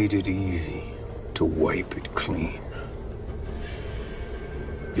made it easy to wipe it clean.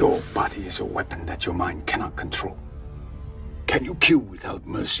 Your body is a weapon that your mind cannot control. Can you kill without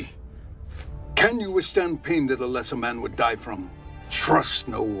mercy? Can you withstand pain that a lesser man would die from? Trust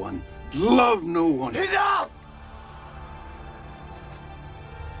no one. Love no one. Enough!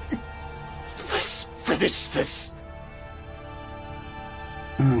 Let's finish this.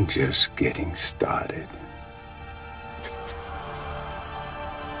 I'm just getting started.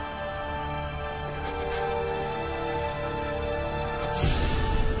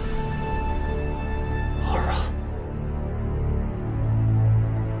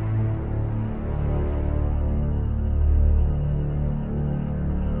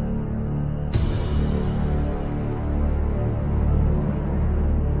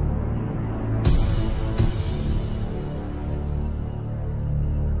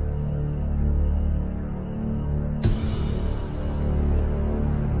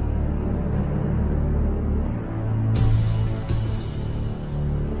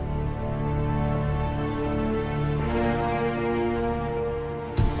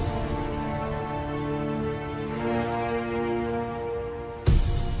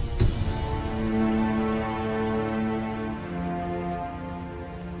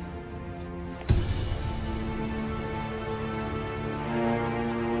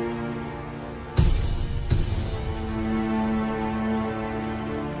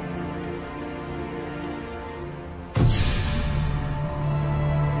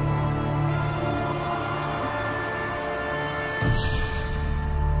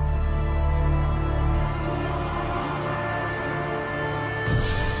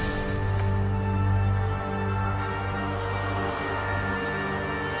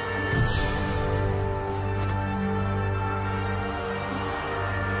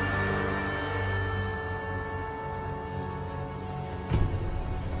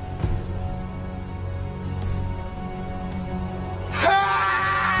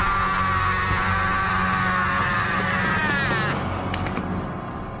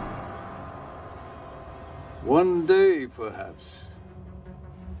 perhaps.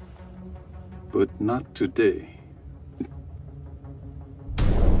 But not today.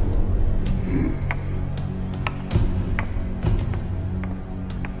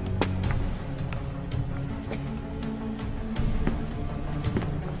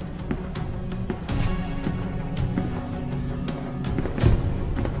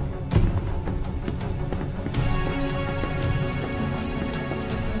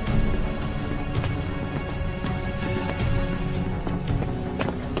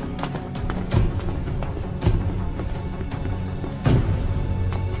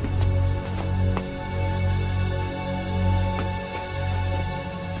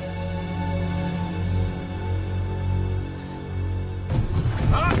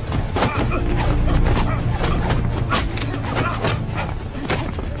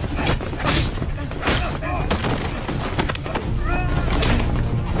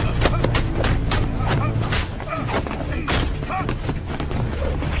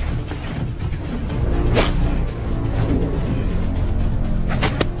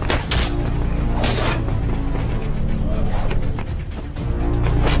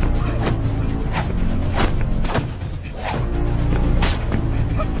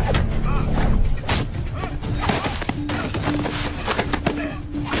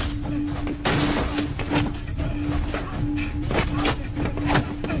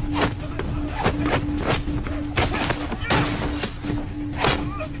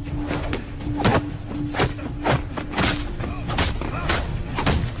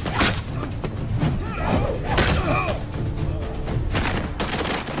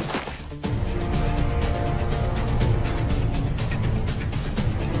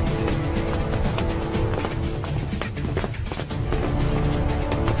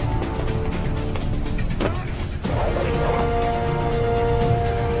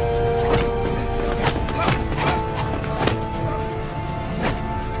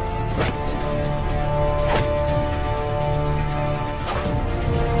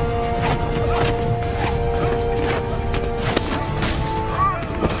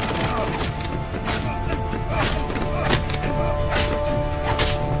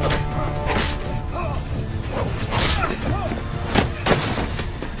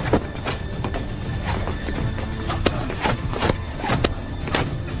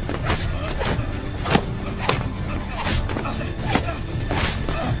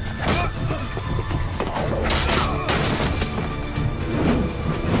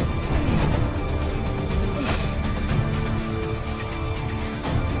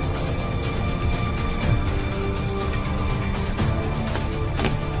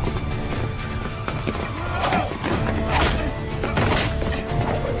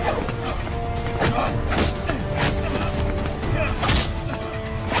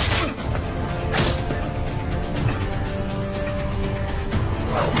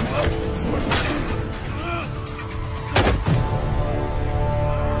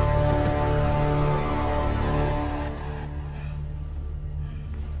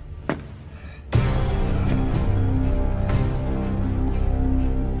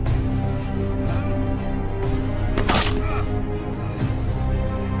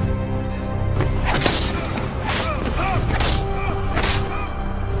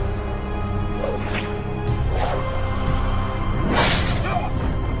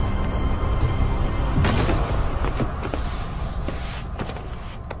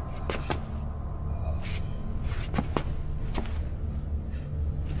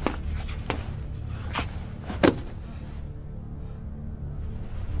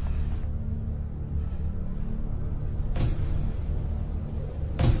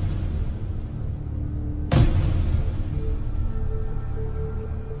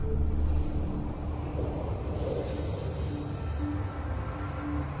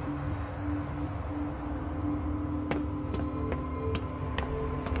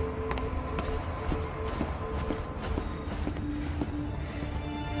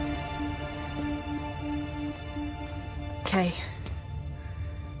 Kay,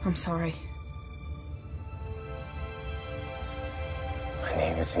 I'm sorry. My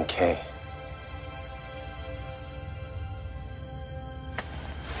name isn't Kay.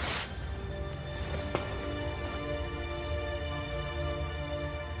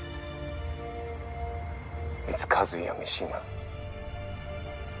 It's Kazuya Mishima,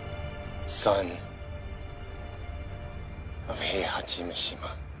 son of Heihachi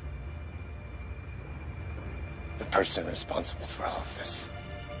Mishima, the person responsible for all of this.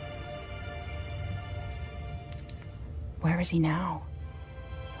 Where is he now?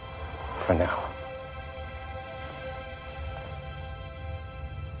 For now.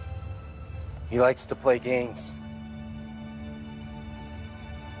 He likes to play games.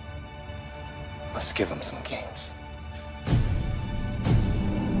 Let's give him some games.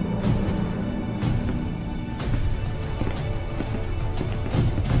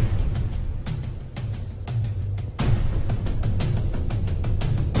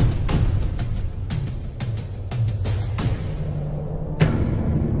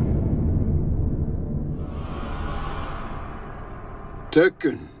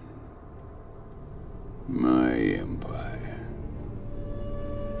 Tekken. My empire.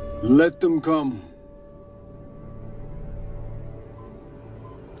 Let them come.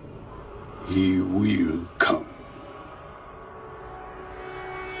 He will come.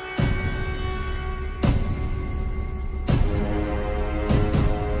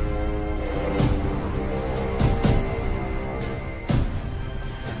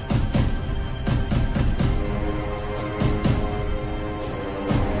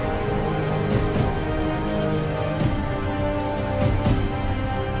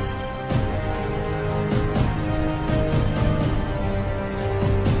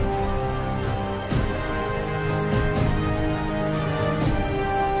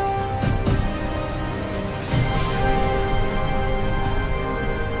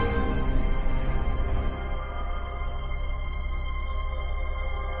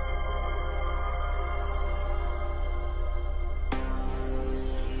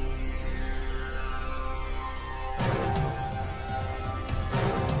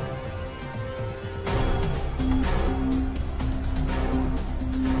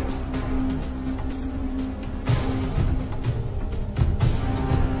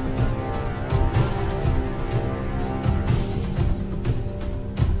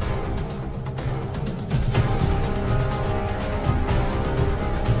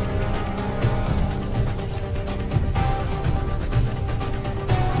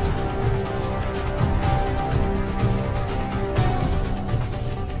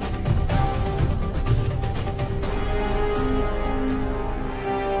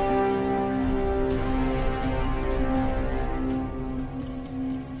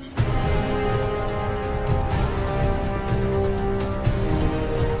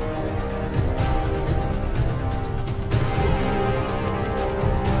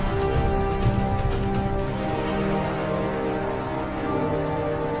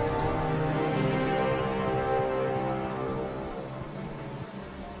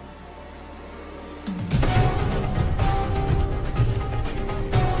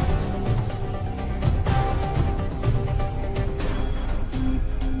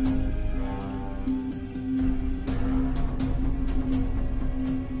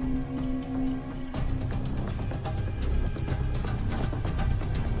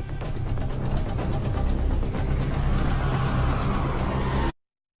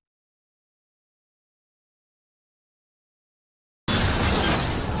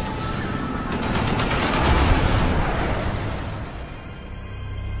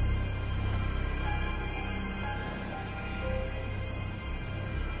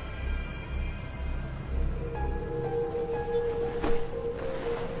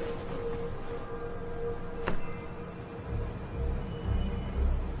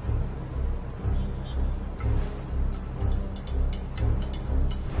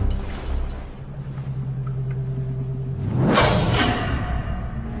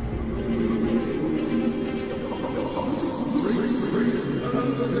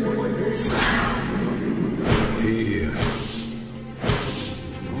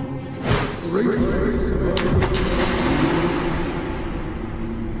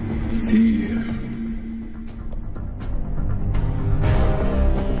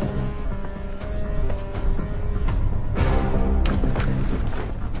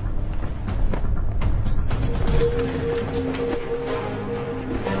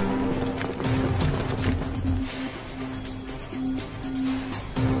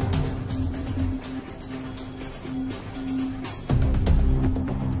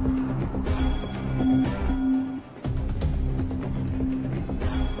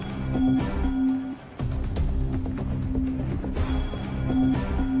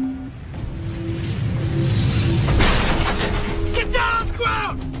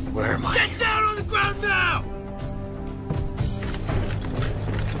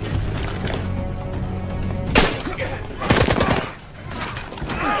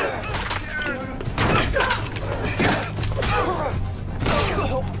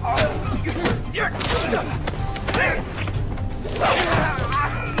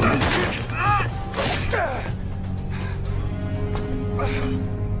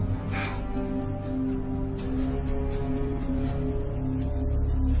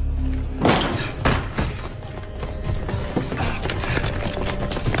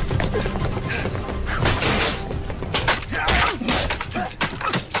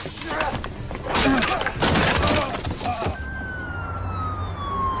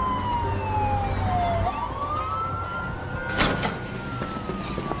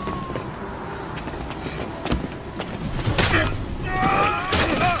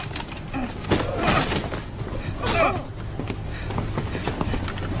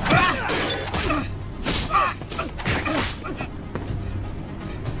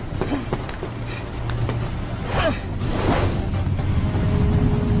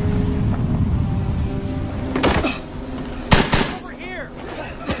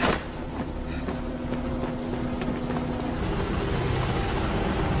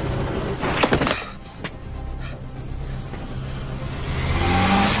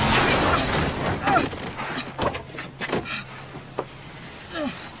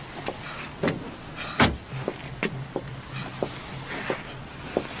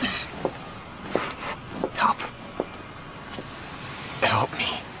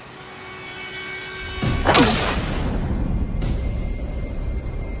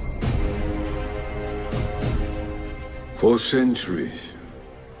 For centuries,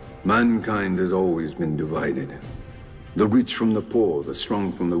 mankind has always been divided. The rich from the poor, the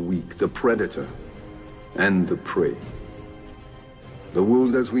strong from the weak, the predator and the prey. The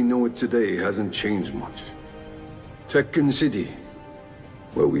world as we know it today hasn't changed much. Tekken City,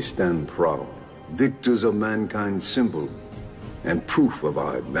 where we stand proud, victors of mankind's symbol and proof of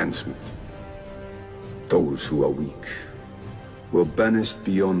our advancement. Those who are weak were banished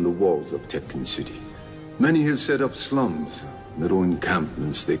beyond the walls of Tekken City. Many have set up slums, little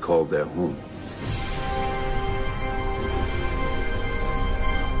encampments they call their home.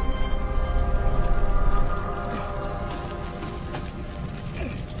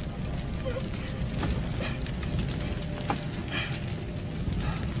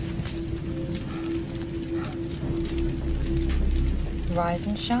 Rise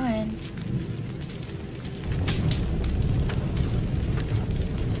and shine.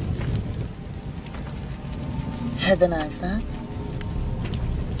 Hedonize that.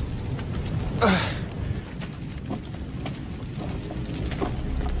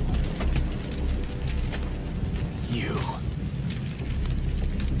 You.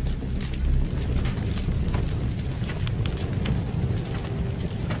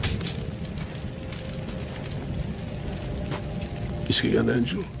 Is he an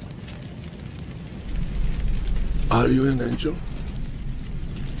angel? Are you an angel?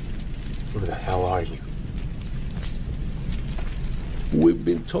 Who the hell are you? We've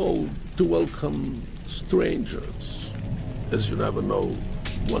been told to welcome strangers. As you never know,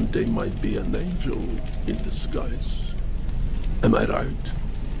 one day might be an angel in disguise. Am I right?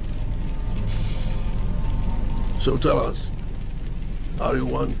 So tell us, are you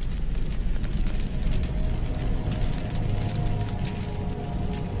one?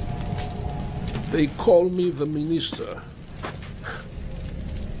 They call me the minister.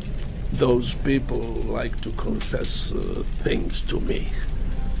 Those people like to confess things to me.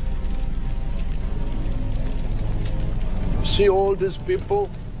 See all these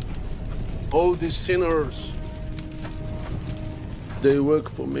people? All these sinners? They work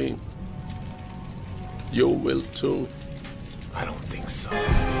for me. You will too. I don't think so.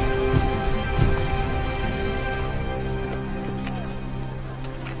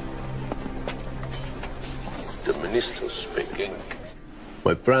 The minister speaking.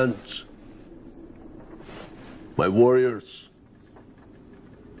 My friends, my warriors,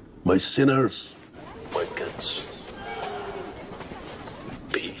 my sinners, my kids.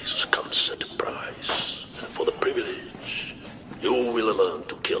 Peace comes at a price, and for the privilege, you will learn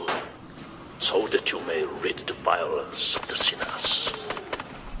to kill, so that you may rid the violence of the sinners.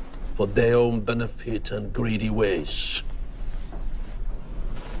 for their own benefit and greedy ways.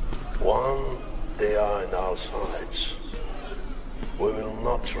 One, they are on our sides. We will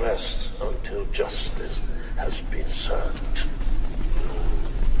not rest until justice has been served.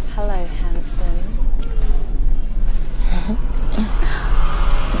 Hello, handsome.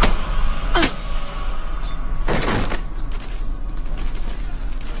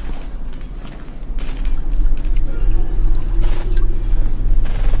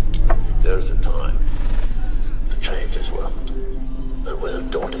 There's a time to change this world, and we'll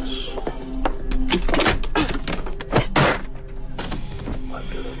do this. I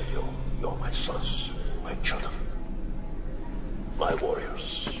believe in you. You're my sons, my children, my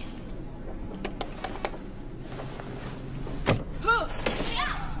warriors.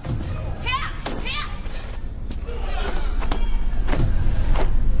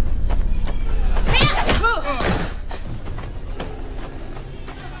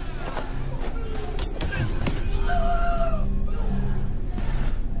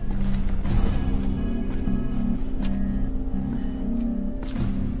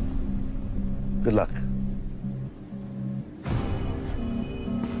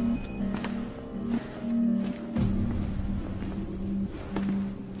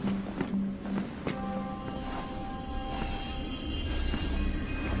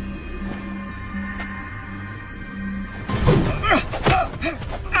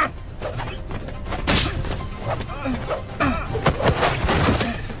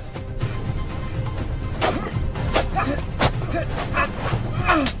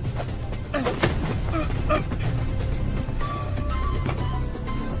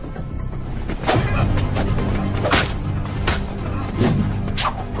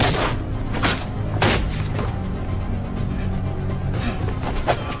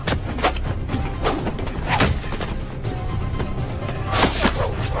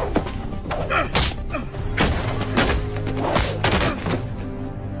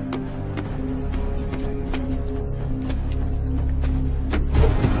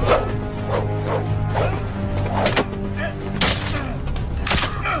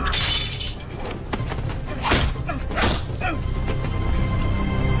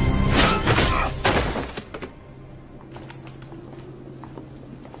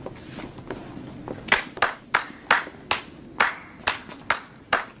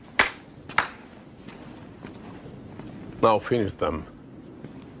 Now finish them.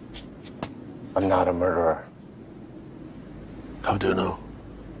 I'm not a murderer. How do you know?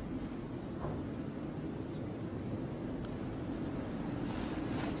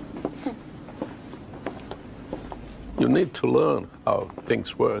 You need to learn how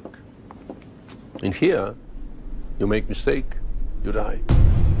things work. In here, you make mistake, you die.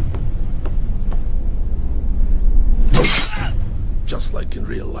 Just like in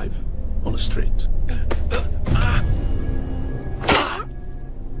real life, on the street.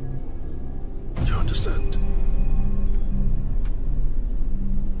 You understand?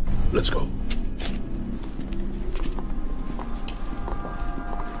 Let's go.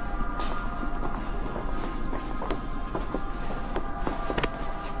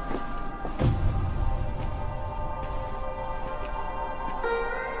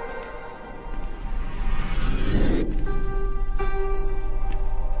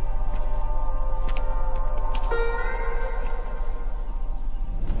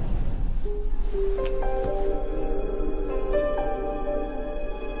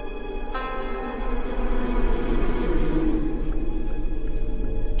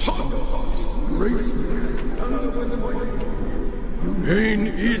 Pain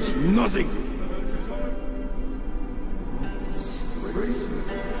is nothing.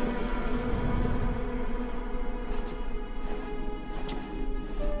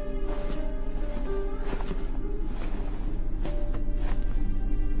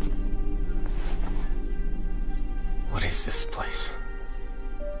 What is this place?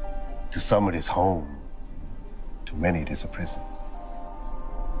 To some it is home. To many it is a prison.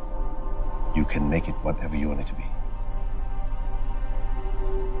 You can make it whatever you want it to be.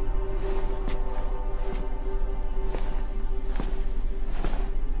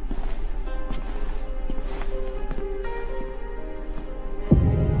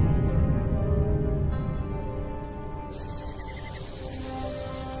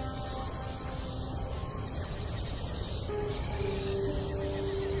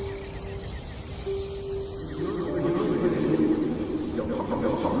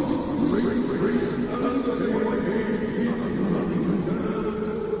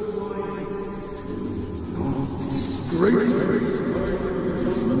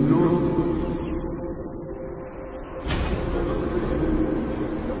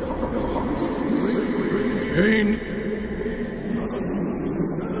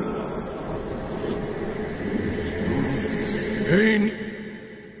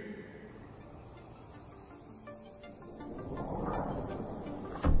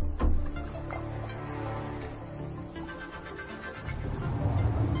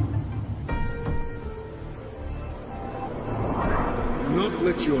 Not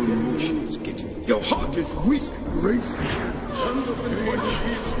let your emotions get in. Your heart is weak, Grace.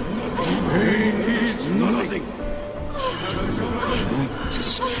 Pain is nothing. Don't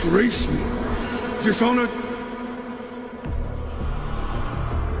disgrace me. Dishonor.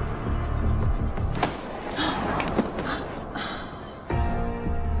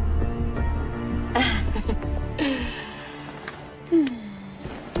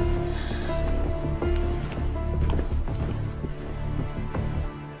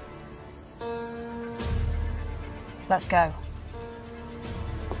 Let's go.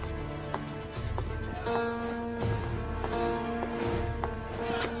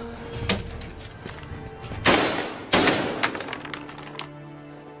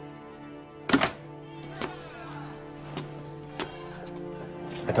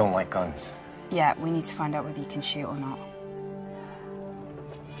 I don't like guns. Yeah, we need to find out whether you can shoot or not.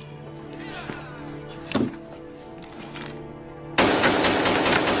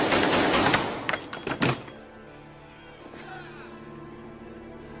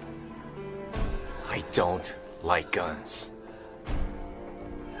 I don't like guns.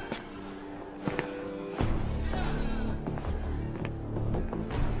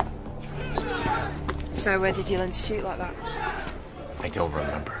 So where did you learn to shoot like that? I don't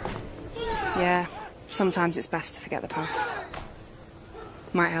remember. Yeah, sometimes it's best to forget the past.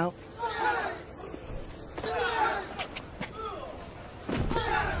 Might help.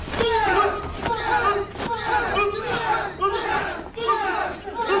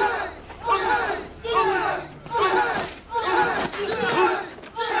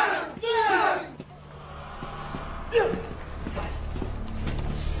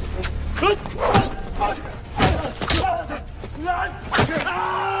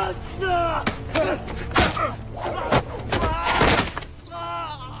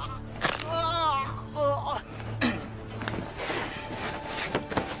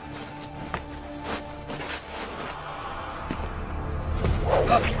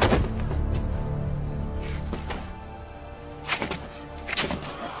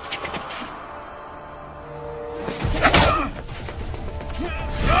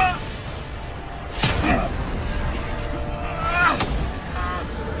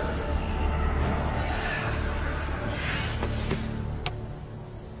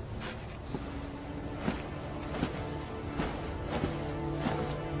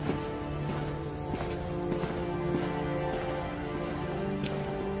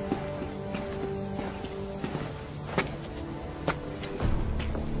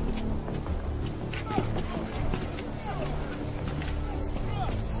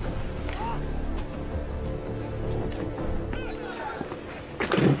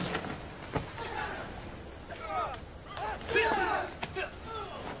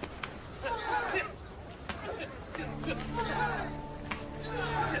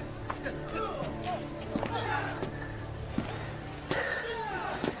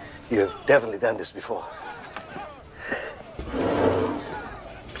 You've definitely done this before.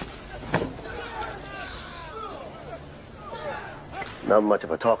 Not much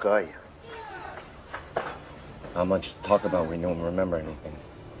of a talker, are you? Not much to talk about when you don't remember anything.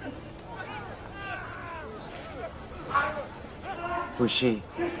 Who's she?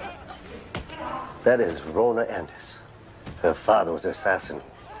 That is Rona Andis. Her father was an assassin.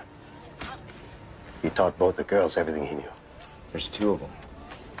 He taught both the girls everything he knew. There's two of them.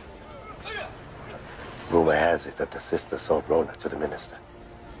 Rumor has it that the sister sold Rona to the minister.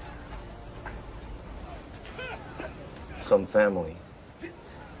 Some family.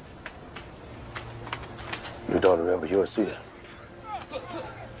 You don't remember yours, do you?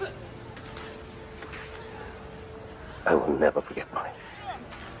 I will never forget mine.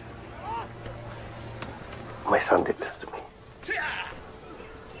 My son did this to me.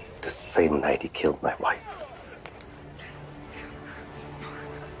 The same night he killed my wife.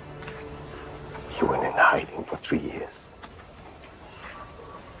 He went in hiding for 3 years.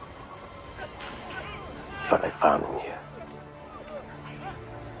 But I found him here.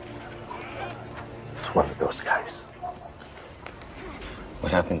 He's one of those guys.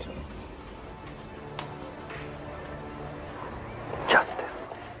 What happened to him? Justice.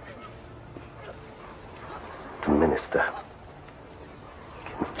 The minister.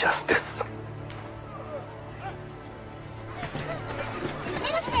 Justice.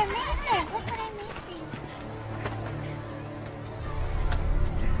 Minister, look what I made for you.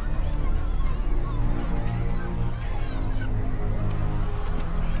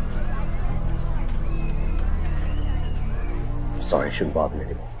 Sorry, I shouldn't bother you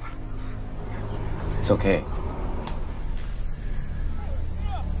anymore. It's okay.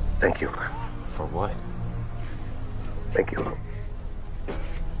 Thank you. For what? Thank you.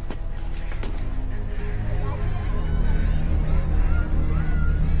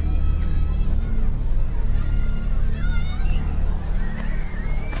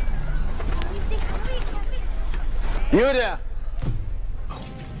 You there!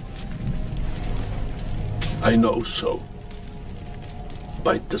 I know so.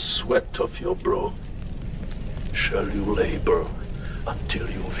 By the sweat of your brow shall you labor until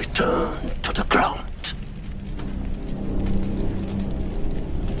you return to the ground.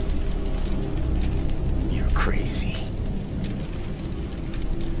 You're crazy.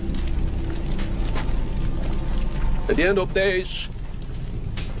 At the end of days,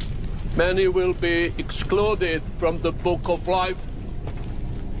 many will be excluded from the book of life.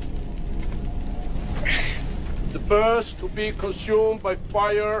 The first to be consumed by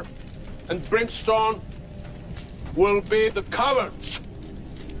fire and brimstone will be the cowards.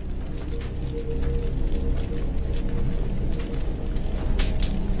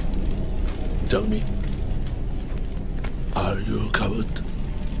 Tell me, are you a coward?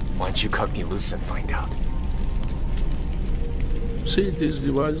 Why don't you cut me loose and find out? See this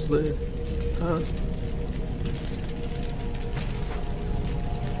device there?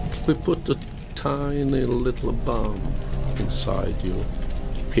 We put a tiny little bomb inside you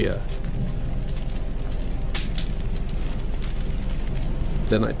here.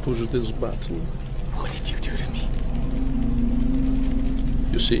 Then I push this button. What did you do to me?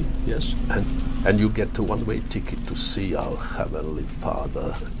 You see, yes? And you get a one-way ticket to see our Heavenly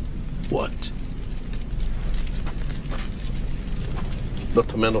Father. What?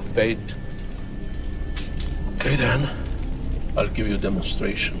 Not a man of faith. Okay then, I'll give you a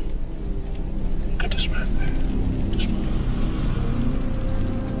demonstration. Look at this man. This man.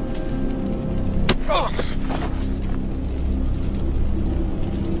 Oh!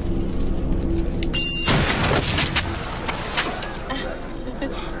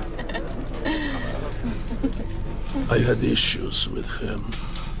 I had issues with him.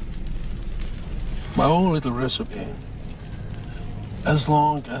 My own little recipe. As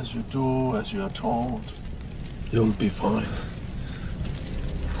long as you do as you are told, you'll be fine.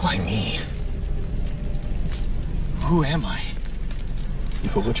 Why me? Who am I? You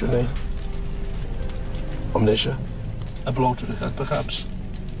forgot your name? Amnesia? A blow to the head, perhaps?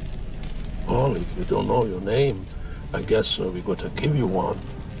 Well, if you don't know your name, I guess we got to give you one.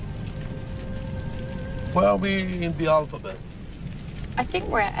 Where are we in the alphabet? I think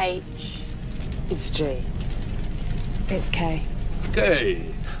we're at H. It's G. It's K. K.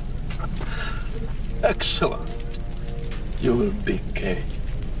 Excellent. You will be K.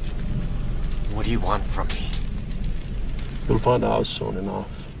 What do you want from me? You'll find out soon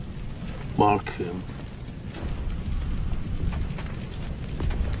enough. Mark him.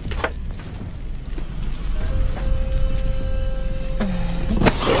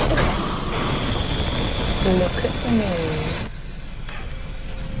 Look at me.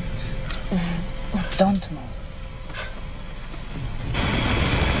 Don't move.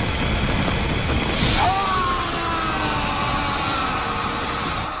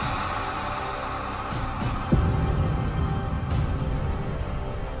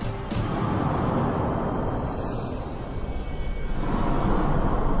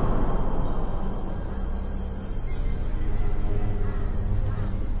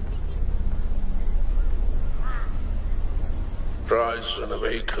 Rise and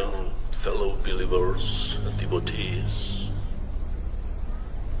awaken, fellow believers and devotees.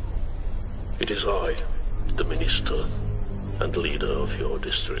 It is I, the minister and leader of your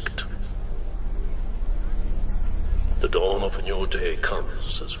district. The dawn of a new day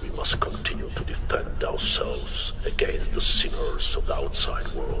comes as we must continue to defend ourselves against the sinners of the outside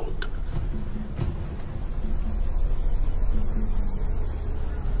world.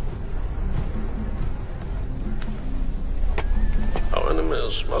 Our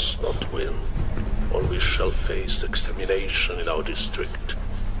enemies must not win, or we shall face extermination in our district.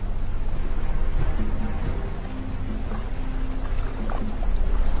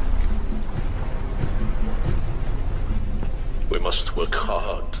 We must work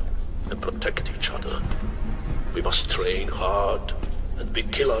hard and protect each other. We must train hard and be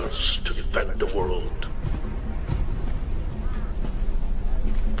killers to defend the world.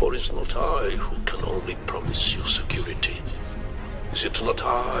 For it's not I who can only promise you security. Is it not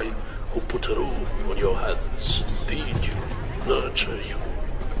I who put a roof on your heads, feed you, nurture you?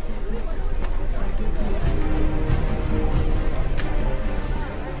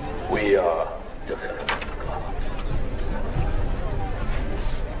 We are the God.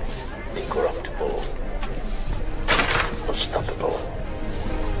 Incorruptible, unstoppable.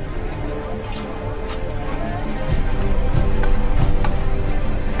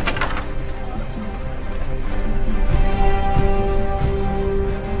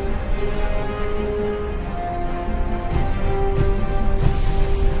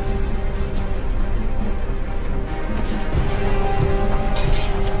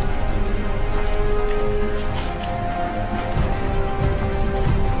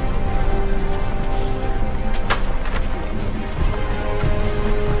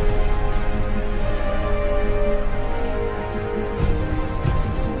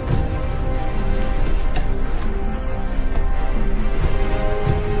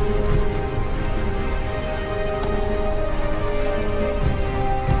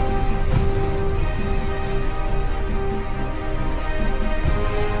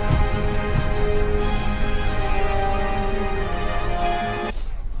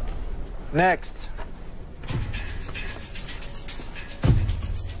 Next.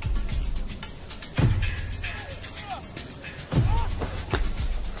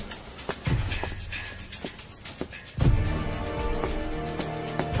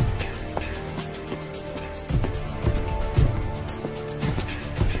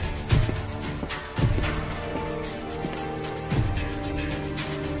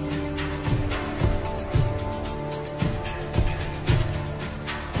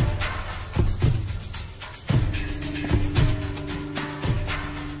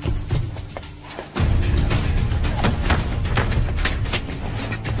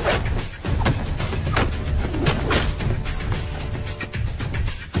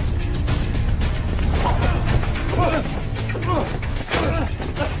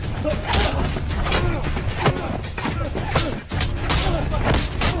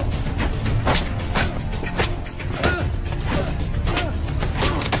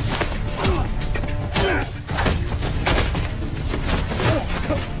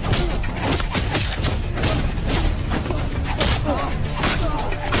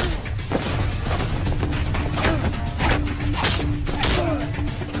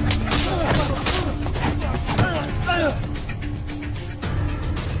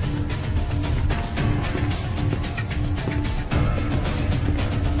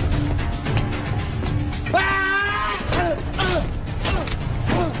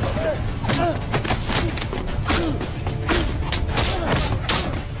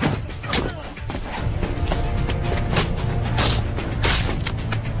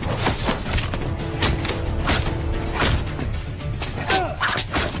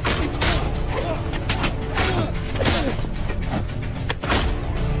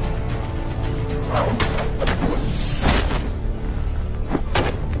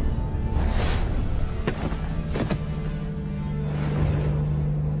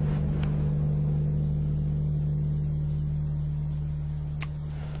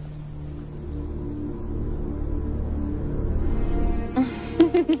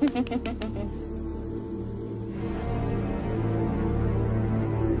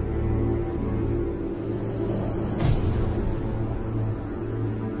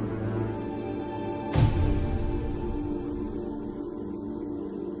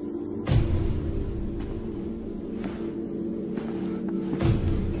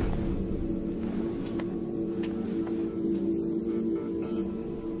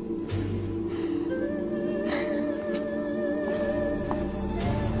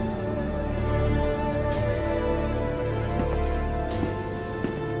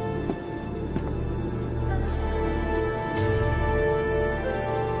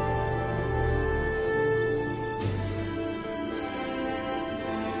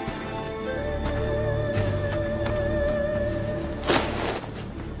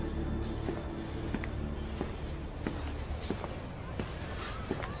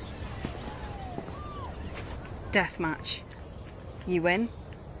 Death match. You win,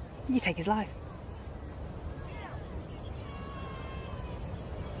 you take his life.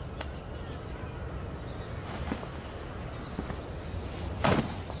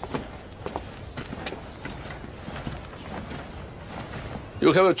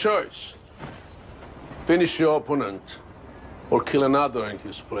 You have a choice. Finish your opponent or kill another in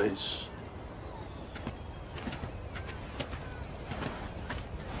his place.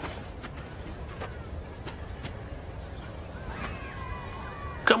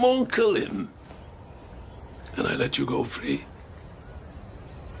 Come on, kill him. And I let you go free.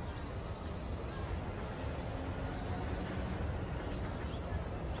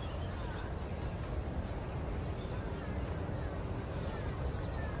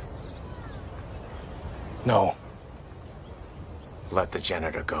 No. Let the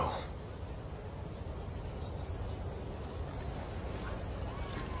janitor go.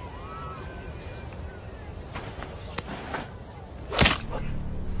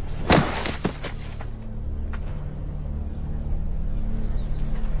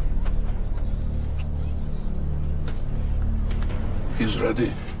 He's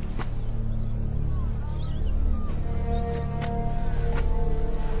ready.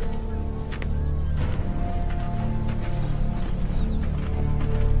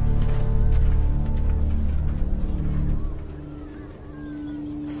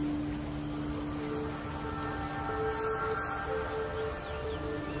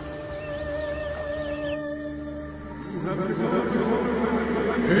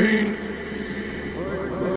 Pain